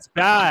that Chet's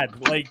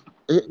bad. Like,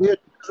 here's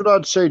what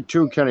I'd say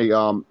too, Kenny.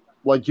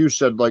 like you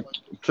said, like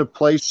to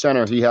play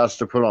center, he has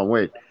to put on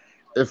weight.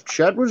 If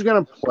Chet was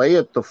going to play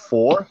at the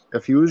 4,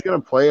 if he was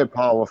going to play at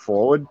power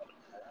forward,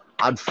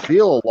 I'd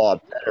feel a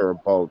lot better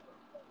about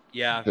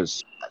his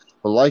size.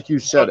 But like you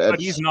said, but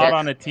he's not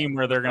on a team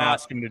where they're going to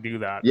ask him to do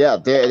that. Yeah,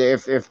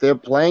 if they're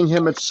playing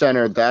him at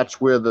center,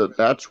 that's where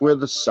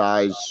the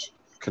size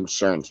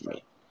concerns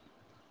me.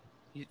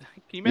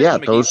 Yeah,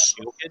 those.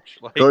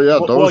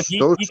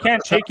 He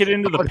can't take it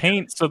into the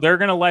paint, so they're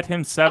going to let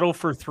him settle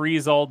for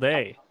threes all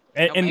day.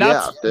 And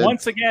that's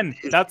once again,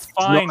 that's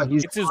fine.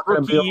 It's his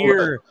rookie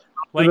year.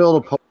 Like, be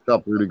able to post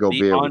up Rudy Gobert.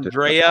 The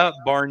Andrea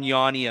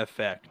Bargnani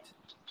effect.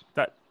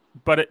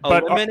 But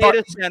eliminate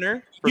a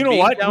center. You know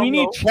what? We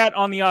need Chet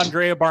on the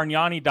Andrea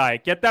Bargnani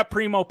diet. Get that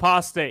primo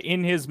pasta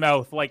in his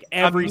mouth like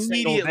every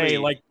single day,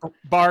 like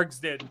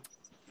Bargs did.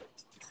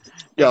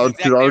 Yeah,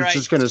 dude, I was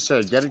just gonna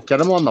say, get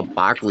him on the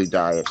Barkley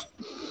diet.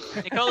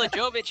 Nikola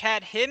Jovic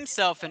had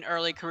himself an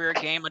early career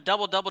game, a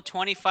double-double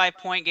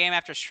 25-point game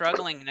after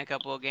struggling in a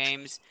couple of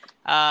games.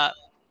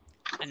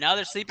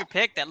 Another sleeper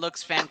pick that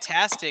looks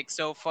fantastic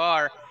so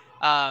far.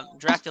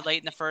 Drafted late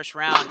in the first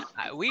round.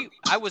 I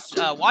was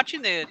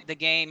watching the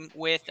game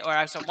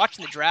I was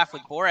watching the draft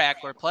with Borak,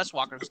 where Plus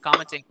Walker was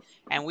commenting,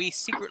 and we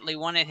secretly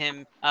wanted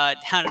him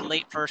down in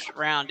late first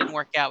round. Didn't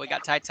work out. We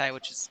got Ty,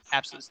 which is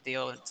absolute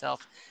steal in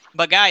itself.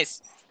 But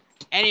guys,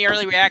 any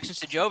early reactions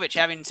to Jovic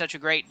having such a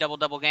great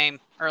double-double game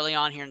early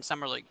on here in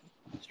Summer League?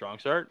 Strong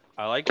start.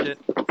 I liked it.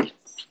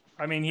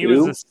 I mean, he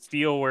was a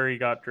steal where he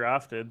got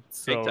drafted.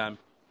 So. Big time.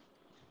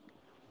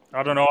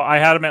 I don't know. I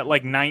had him at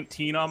like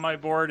 19 on my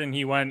board, and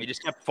he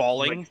just kept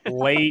falling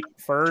late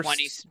first.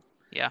 20s.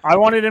 Yeah. I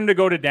wanted him to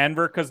go to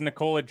Denver because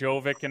Nikola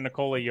Jovic and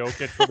Nikola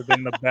Jokic would have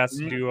been the best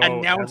duo.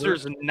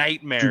 Announcer's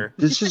nightmare.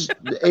 This is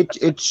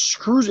it's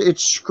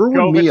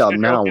screwing me up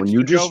now. When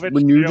you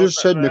just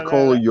said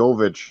Nikola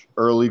Jovic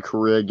early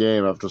career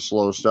game after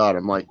slow start,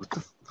 I'm like,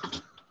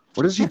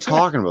 what is he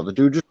talking about? The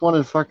dude just won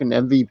a fucking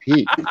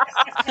MVP.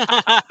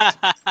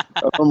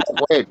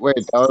 Wait,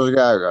 that was a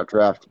guy who got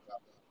drafted.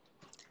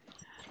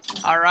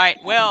 All right.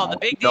 Well, the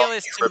big deal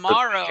is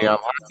tomorrow.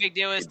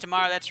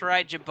 That's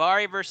right.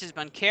 Jabari versus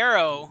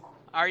Banchero.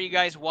 Are you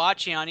guys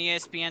watching on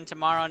ESPN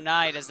tomorrow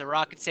night as the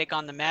Rockets take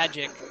on the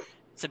Magic?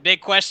 It's a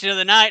big question of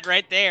the night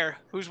right there.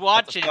 Who's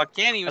watching?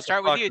 Kenny, we'll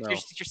start with you.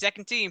 It's your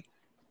second team.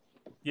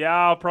 Yeah,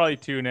 I'll probably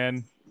tune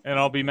in, and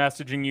I'll be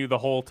messaging you the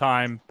whole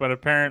time. But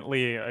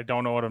apparently, I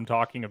don't know what I'm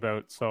talking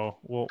about, so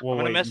we'll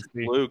wait and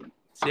see. Luke,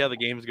 see how the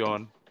game's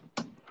going.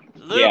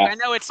 Luke, I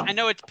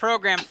know it's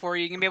programmed for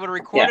you. You can be able to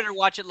record it or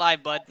watch it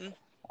live, bud.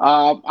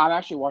 I'm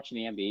actually watching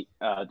the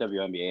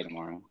WNBA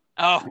tomorrow.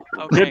 Oh,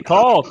 okay. Good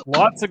call.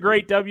 Lots of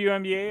great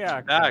WNBA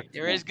action.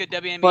 There is good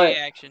WNBA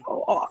action.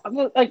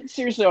 Like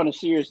seriously, on a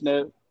serious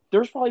note,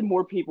 there's probably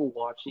more people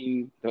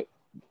watching the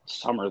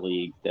Summer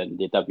League than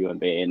the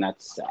WNBA, and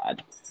that's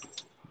sad.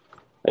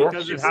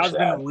 Because it has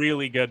been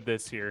really good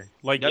this year.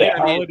 Like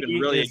WNBA has been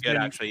really good,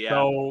 actually. Yeah,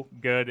 so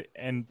good.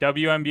 And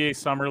WNBA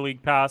Summer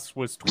League Pass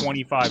was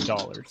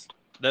 $25.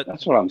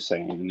 That's what I'm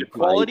saying. The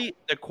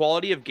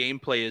quality of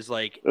gameplay is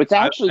like it's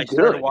actually I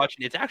started good.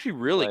 watching. It's actually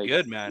really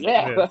good, man.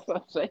 Yeah, that's what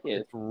I'm saying.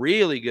 It's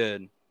really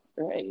good.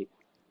 Right.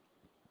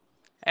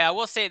 I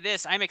will say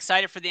this: I'm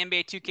excited for the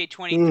NBA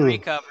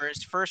 2K23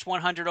 covers. First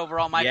 100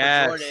 overall,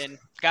 Michael Jordan.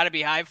 Got to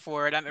be hyped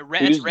for it. I mean,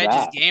 it's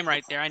Reg's game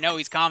right there. I know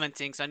he's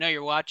commenting, so I know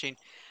you're watching.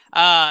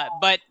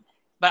 But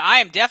I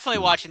am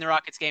definitely watching the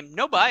Rockets game.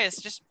 No bias,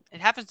 just it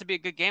happens to be a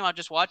good game. I'll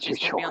just watch it. It's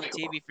gonna be on the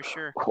TV for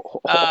sure.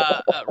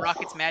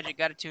 Rockets Magic,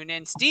 got to tune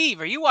in.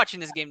 Steve, are you watching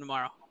this game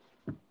tomorrow?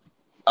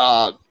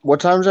 What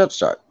time does that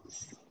start?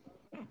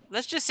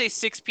 Let's just say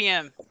 6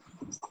 p.m.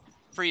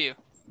 for you.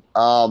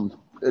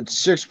 At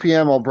 6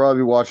 p.m. I'll probably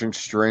be watching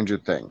Stranger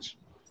Things.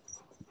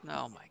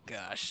 Oh my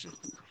gosh,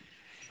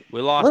 we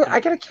lost him. I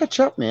gotta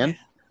catch up, man.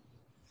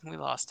 We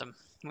lost him.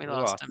 We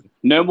lost him.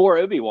 No more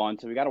Obi-Wan,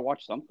 so we got to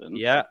watch something.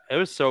 Yeah, it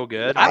was so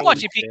good. I'm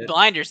watching Peaky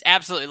Blinders.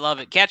 Absolutely love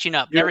it. Catching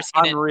up. Never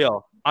seen it.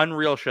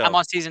 Unreal show. I'm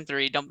on season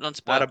 3. Don't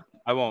spoil.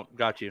 I won't.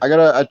 Got you.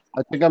 I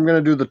think I'm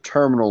gonna do the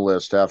terminal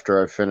list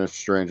after I finish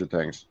Stranger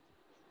Things.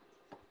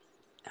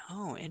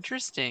 Oh,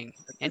 interesting.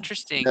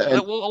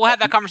 We'll have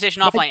that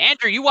conversation offline.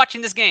 Andrew, you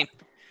watching this game?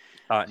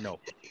 No.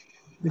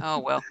 Oh,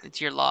 well,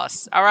 it's your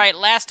loss. All right,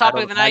 last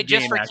topic of the night,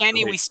 just for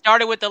Kenny. We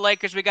started with the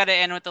Lakers. We got to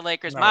end with the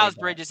Lakers. Miles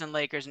Bridges and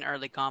Lakers in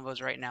early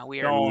combos right now.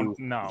 We are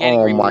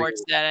getting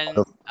reports that, and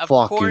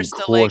of course,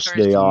 the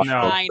Lakers are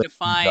trying to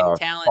find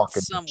talent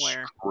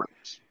somewhere.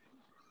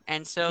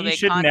 And so he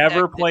should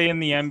never play in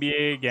the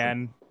NBA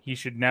again. He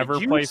should never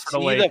play for the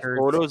Lakers.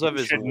 Photos of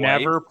his should wife?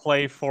 never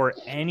play for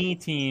any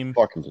team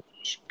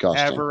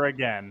ever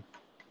again.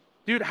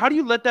 Dude, how do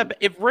you let that?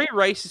 If Ray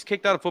Rice is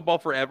kicked out of football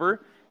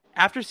forever,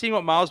 after seeing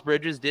what Miles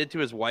Bridges did to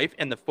his wife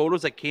and the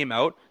photos that came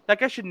out, that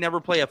guy should never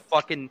play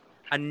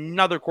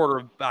another quarter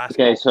of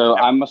basketball. Okay, so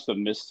I must have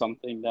missed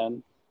something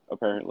then.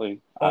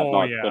 Apparently, I've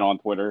not been on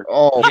Twitter.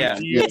 Oh yeah,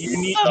 you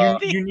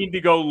need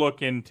to go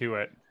look into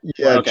it.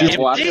 Yeah, Okay, just,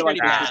 well, I feel like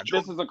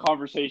this is a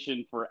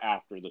conversation for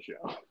after the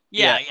show.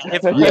 Yeah.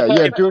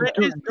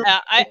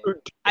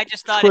 I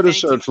just thought Twitter if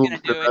any team's search going to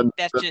do will- it,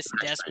 that's just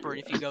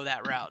desperate if you go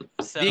that route.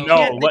 So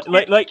No,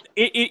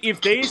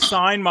 if they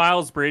sign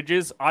Miles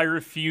Bridges, I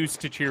refuse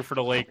to cheer for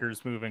the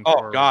Lakers moving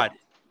forward. Oh God,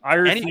 I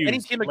refuse. Any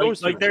team that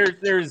goes like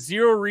there's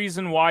zero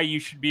reason why you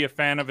should be a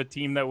fan of a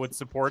team that would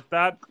support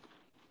that.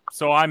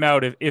 So I'm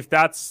out. If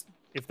that's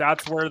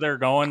where they're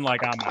going,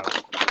 like I'm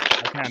out.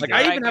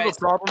 I even have a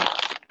problem.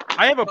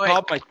 I have a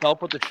problem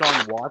myself with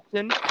Deshaun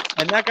Watson,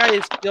 and that guy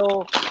is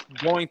still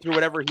going through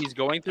whatever he's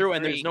going through,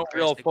 and there's no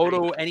real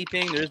photo,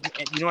 anything. There's,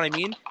 you know what I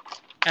mean?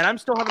 And I'm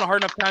still having a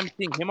hard enough time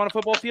seeing him on a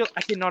football field.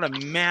 I cannot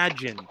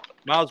imagine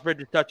Miles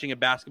Bridges touching a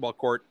basketball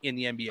court in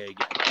the NBA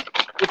again.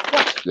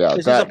 Yeah,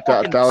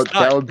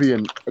 that would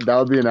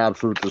be an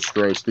absolute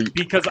disgrace.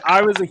 Because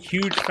I was a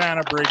huge fan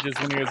of Bridges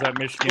when he was at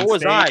Michigan So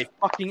was State. I.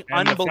 Fucking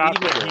and the fact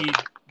that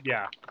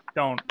unbelievable.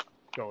 Don't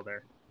go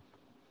there.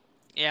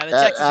 Yeah, the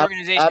Texas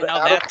organization,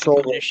 now that's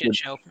a shit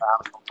show.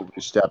 Absolutely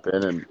step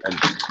in and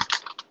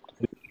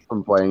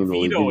from playing in the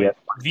league.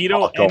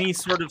 Veto any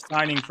sort of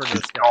signing for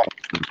this guy.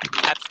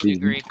 Absolutely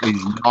agree.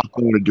 He's not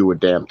going to do a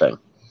damn thing.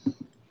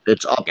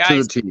 It's up to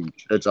Guys, the team.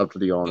 It's up to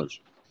the owners.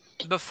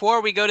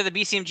 Before we go to the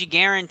BCMG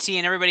guarantee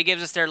and everybody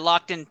gives us their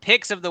locked-in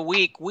picks of the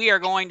week, we are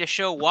going to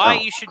show why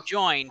you should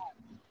join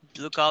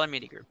Blue Collar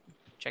Media Group.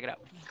 Check it out.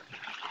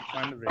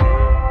 Find the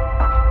video.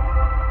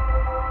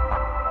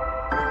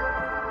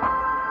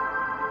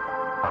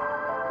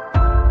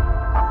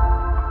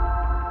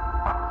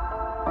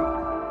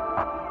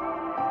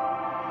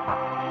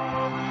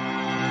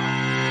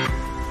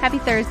 Happy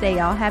Thursday,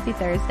 y'all. Happy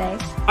Thursday.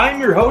 I'm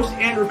your host,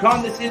 Andrew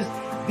Kahn. This is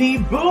the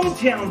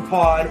Boomtown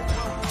Pod.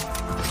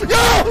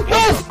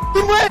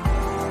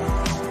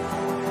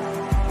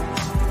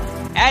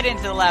 Add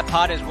Into the Lab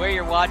Pod is where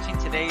you're watching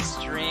today's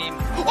stream.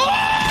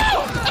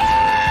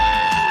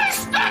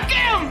 Stuck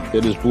him!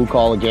 It is Blue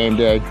Collar Game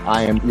Day.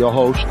 I am your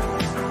host. Oh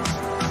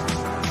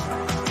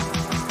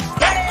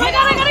my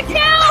god, I got a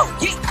kill!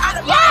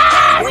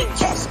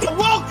 Yes!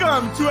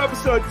 Welcome to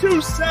episode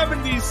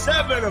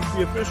 277 of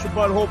the Official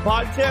Butthole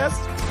Podcast.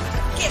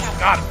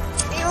 Got him.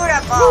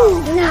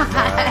 Beautiful.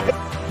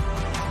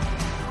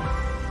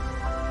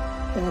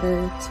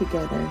 Better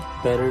together.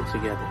 Better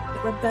together.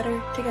 We're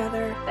better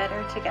together.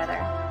 Better together.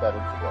 Better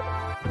together.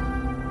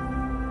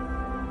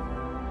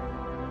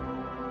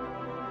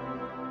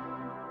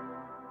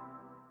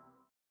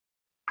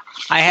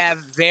 I have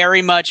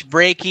very much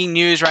breaking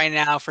news right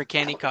now for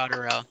Kenny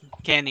Cotterell.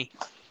 Kenny,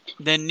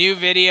 the new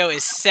video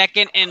is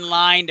second in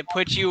line to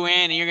put you in,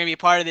 and you're going to be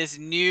part of this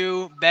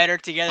new Better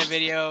Together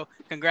video.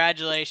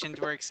 Congratulations.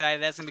 We're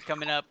excited. That's going to be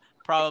coming up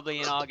probably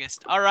in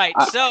August. All right,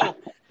 so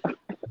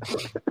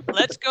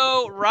let's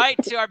go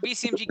right to our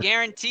BCMG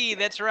guarantee.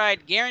 That's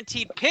right.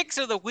 Guaranteed picks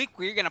of the week.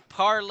 We're going to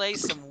parlay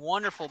some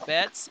wonderful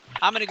bets.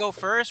 I'm going to go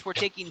first. We're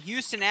taking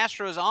Houston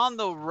Astros on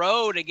the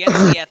road against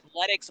the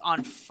Athletics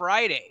on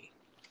Friday.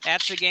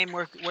 That's the game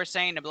we're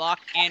saying to block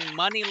in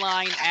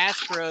Moneyline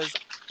Astros.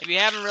 If you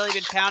haven't really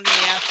been pounding the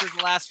Astros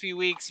the last few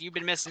weeks, you've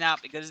been missing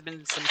out because there's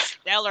been some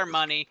stellar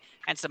money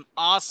and some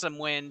awesome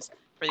wins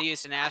for the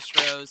Houston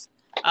Astros.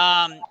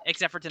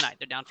 Except for tonight.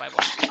 They're down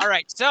 5-1. All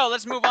right, so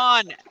let's move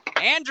on.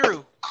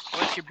 Andrew,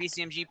 what's your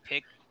BCMG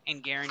pick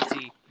and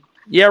guarantee?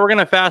 Yeah, we're going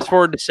to fast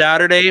forward to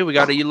Saturday. We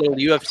got a little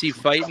UFC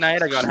fight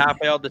night. I got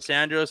Rafael dos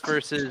Anjos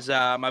versus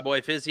my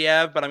boy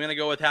Fiziev, but I'm going to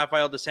go with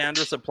Rafael dos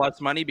Anjos at plus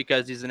money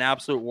because he's an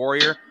absolute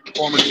warrior,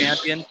 former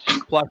champion,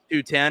 plus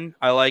 210.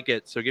 I like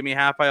it. So give me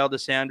Rafael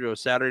dos Anjos,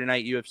 Saturday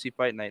night UFC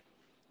fight night.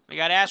 We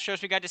got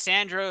Astros. We got dos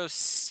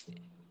Anjos.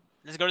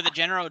 Let's go to the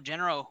General.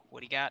 General, what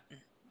do you got?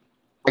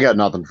 I got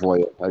nothing for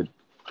you.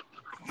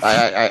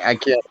 I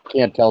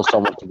can't tell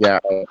someone to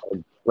get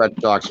Red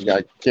Sox.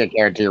 I can't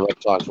guarantee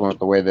Red Sox win with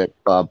the way that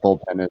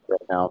bullpen is right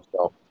now.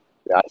 So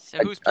yeah, So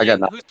who's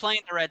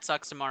playing the Red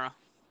Sox tomorrow?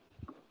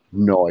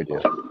 No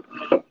idea.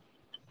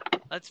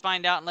 Let's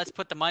find out and let's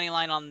put the money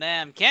line on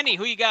them. Kenny,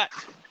 who you got?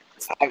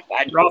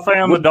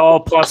 Rafael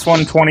Nadal plus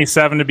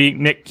 127 to beat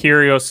Nick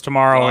Kyrgios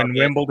tomorrow in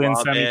Wimbledon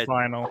love it.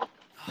 semifinal.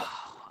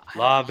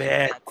 Love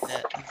it.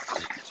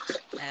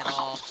 At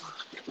all.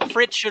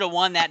 Fritz should have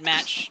won that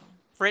match.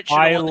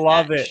 I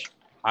love it.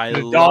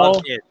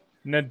 Love it.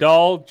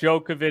 Nadal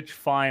Djokovic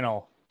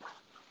final.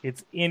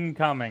 It's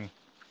incoming.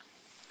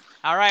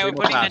 All right, we're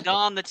putting Nadal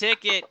on the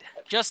ticket.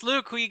 Just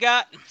Luke, who you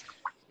got?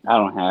 I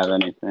don't have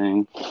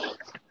anything.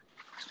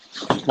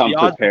 Come The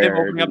odds of him prepared.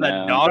 opening up You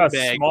that know. dog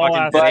bag.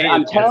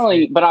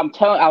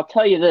 I'll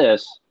tell you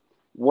this.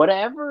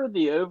 Whatever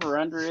the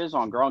over-under is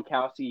on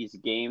Gronkowski's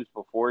games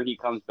before he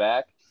comes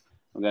back,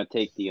 I'm going to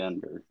take the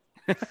under.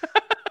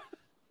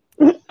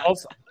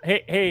 Also,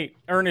 hey,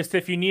 Ernest,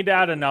 if you need to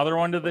add another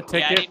one to the Yeah, I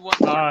ticket, need one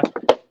more.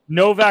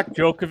 Novak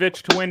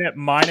Djokovic to win at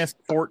minus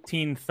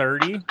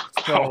 1430.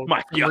 So Oh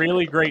my God.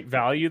 really great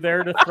value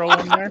there to throw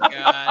in there.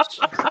 Gosh.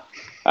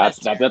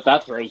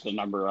 That throws the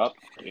number up.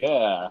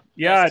 Yeah.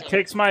 Yeah, it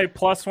takes my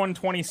plus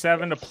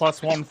 127 to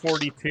plus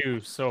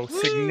 142. So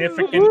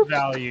significant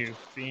value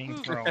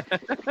being thrown.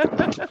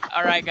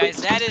 All right,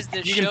 guys, that is the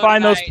You show can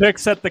find those tonight.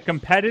 picks at the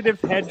Competitive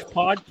Hedge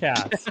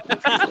Podcast.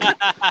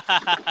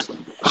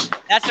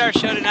 That's our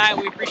show tonight.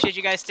 We appreciate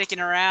you guys sticking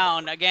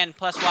around. Again,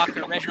 Plus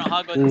Walker, Reginald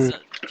Huggins,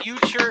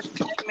 future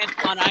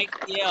segment on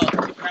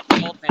ITL. Brett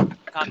Goldman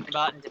talking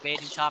about and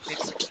debating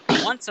topics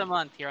once a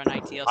month here on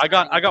ITL. I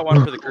got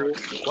one for the crew.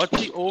 What's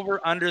the over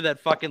under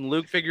that fucking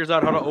Luke figures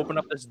out how to open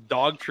up this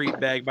dog treat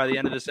bag by the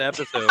end of this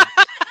episode?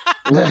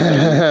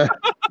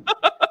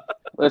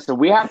 Listen,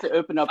 we have to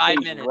open up 5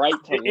 things minutes. right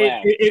to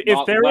left. If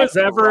not there left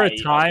was to ever right,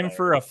 a time okay.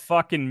 for a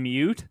fucking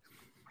mute,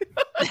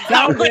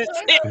 That was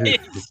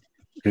it.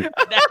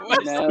 That was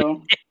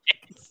No.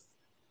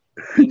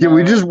 Yeah,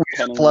 we just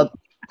Kenny. let the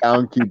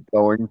down keep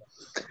going.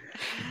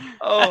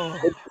 Oh,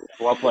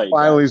 Well played.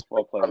 Finally,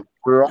 Well played.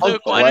 we're all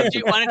Luke, why don't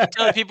you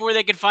tell the people where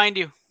they can find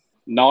you?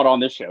 Not on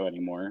this show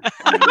anymore.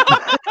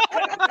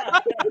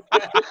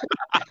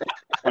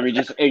 I mean,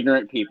 just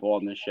ignorant people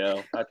on this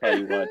show. I tell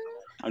you what,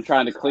 I'm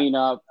trying to clean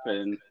up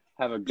and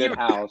have a good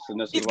house, and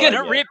this He's is what I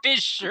gonna get. rip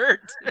his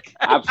shirt.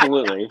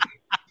 Absolutely.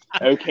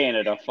 Oh,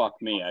 Canada,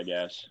 fuck me, I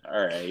guess.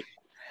 All right.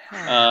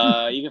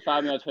 You can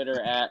find me on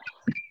Twitter at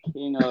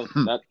King of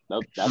Nope,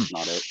 that's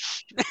not it.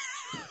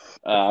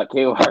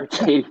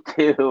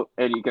 KORT2,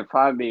 and you can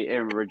find me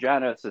in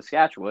Regina,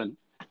 Saskatchewan,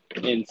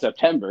 in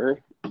September.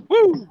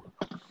 Woo!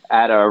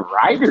 At a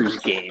Riders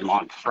game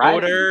on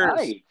Friday Voters.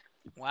 night.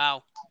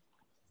 Wow.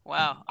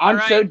 All I'm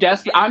right. so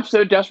desperate. I'm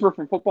so desperate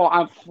for football.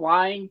 I'm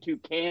flying to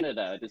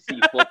Canada to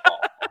see football.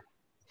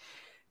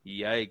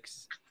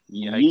 Yikes,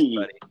 Yee.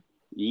 buddy.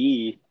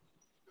 Yee.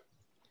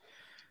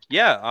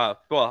 Yeah,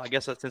 well, I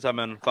guess that since I'm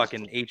in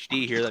fucking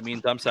HD here, that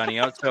means I'm signing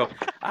out. So,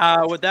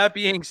 with that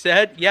being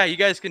said, yeah, you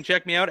guys can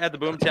check me out at the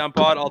Boomtown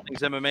Pod, all things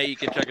MMA. You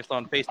can check us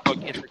on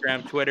Facebook,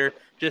 Instagram, Twitter.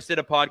 Just did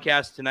a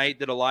podcast tonight,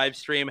 did a live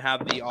stream,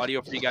 have the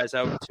audio for you guys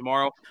out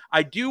tomorrow.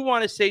 I do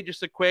want to say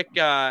just a quick,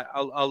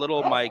 a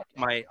little, my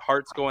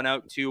heart's going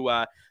out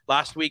to,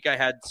 last week I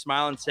had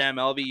Smiling Sam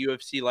Elvey,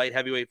 UFC light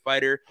heavyweight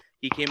fighter.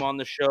 He came on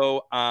the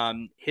show.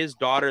 His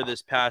daughter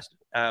this past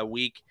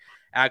week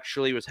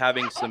actually was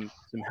having some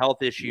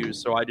health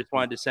issues, so I just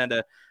wanted to send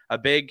a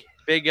big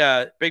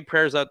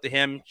prayers out to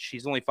him.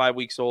 She's only 5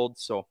 weeks old,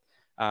 so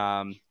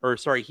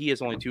he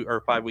is only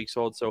 5 weeks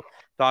old, so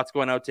thoughts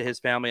going out to his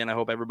family, and I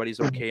hope everybody's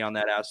okay on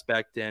that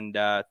aspect. And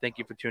thank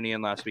you for tuning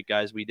in last week,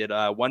 guys. We did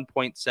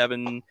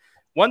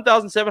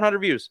 1,700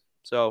 views,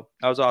 so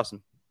that was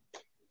awesome.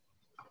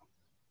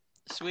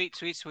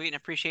 Sweet, and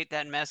appreciate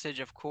that message,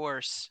 of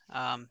course.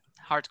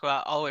 Hearts go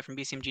out all the way from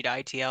BCMG to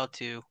ITL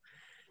to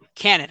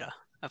Canada,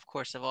 of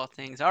course, of all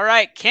things. All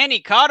right, Kenny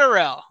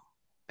Cotterell,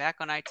 back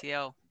on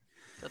ITL.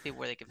 Tell people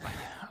where they can find you.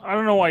 I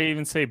don't know why you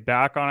even say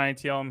back on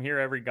ITL. I'm here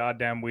every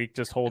goddamn week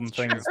just holding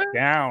things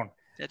down.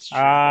 That's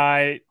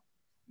true.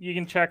 You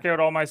can check out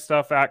all my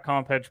stuff at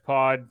Comp Edge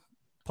Pod.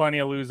 Plenty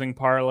of losing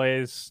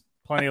parlays,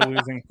 plenty of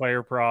losing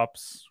player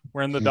props.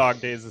 We're in the dog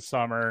days of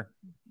summer.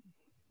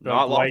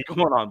 Not a lot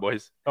going on,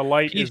 boys. The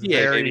light is PGA,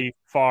 very baby.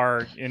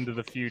 far into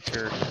the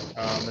future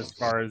as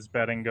far as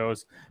betting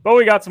goes. But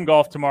we got some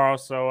golf tomorrow,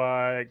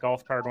 so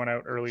golf card went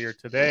out earlier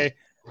today.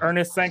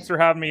 Ernest, thanks for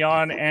having me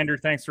on. Andrew,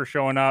 thanks for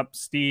showing up.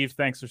 Steve,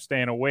 thanks for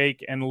staying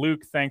awake. And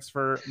Luke, thanks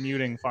for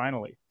muting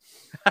finally.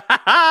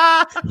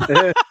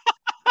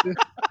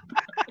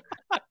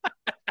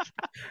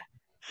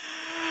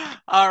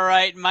 All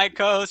right, my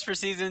co-host for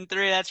season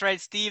 3. That's right,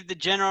 Steve the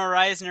General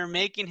Reisner,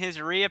 making his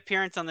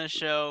reappearance on the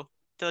show.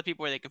 Tell the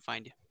people where they can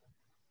find you.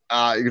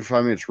 You can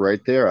find me. It's right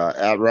there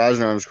at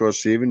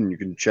Reisner_Steven. You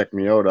can check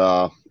me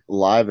out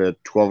live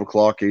at 12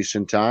 o'clock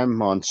Eastern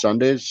Time on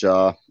Sundays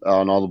on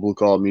all the Blue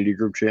Collar Media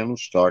Group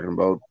channels, talking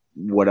about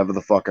whatever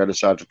the fuck I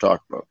decide to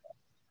talk about.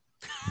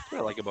 What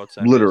I like about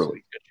Sundays.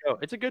 Literally.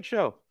 It's a good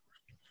show.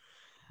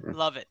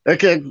 Love it. It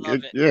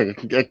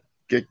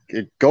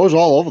goes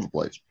all over the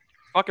place.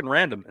 Fucking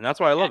random, and that's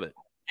why I love it.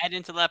 Add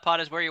into that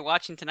pod is where you're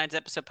watching tonight's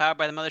episode, powered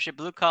by the Mothership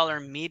Blue Collar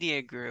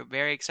Media Group.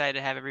 Very excited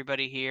to have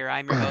everybody here.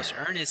 I'm your host,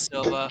 Ernest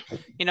Silva.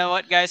 You know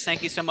what, guys?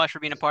 Thank you so much for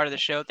being a part of the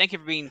show. Thank you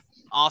for being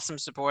awesome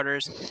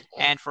supporters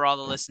and for all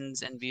the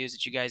listens and views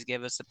that you guys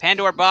give us. The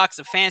Pandora box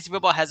of fantasy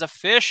football has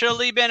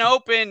officially been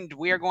opened.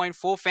 We are going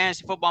full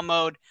fantasy football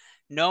mode.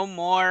 No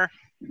more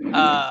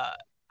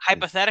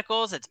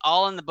hypotheticals. It's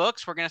all in the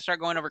books. We're going to start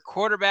going over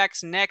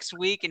quarterbacks next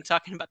week and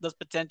talking about those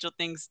potential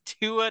things.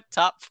 Tua,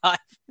 top 5,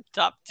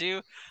 top 2.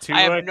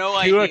 I have no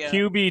idea.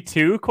 Tua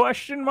QB2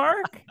 question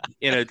mark?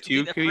 In a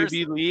 2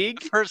 QB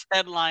league? First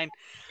headline.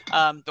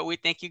 But we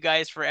thank you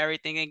guys for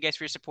everything and guys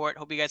for your support.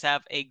 Hope you guys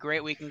have a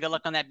great week and good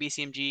luck on that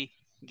BCMG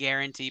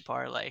guarantee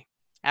parlay.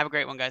 Have a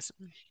great one, guys.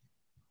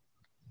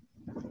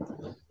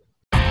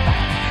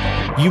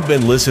 You've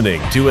been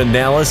listening to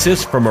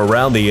analysis from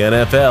around the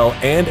NFL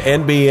and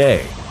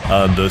NBA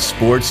on the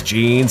Sports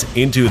Genes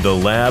Into the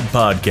Lab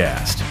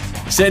podcast.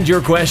 Send your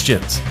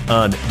questions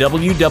on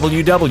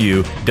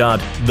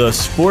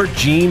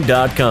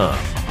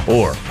www.thesportgene.com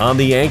or on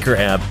the Anchor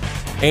app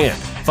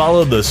and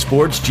Follow the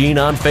Sports Gene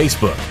on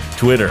Facebook,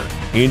 Twitter,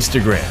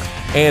 Instagram,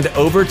 and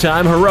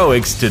Overtime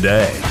Heroics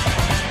today.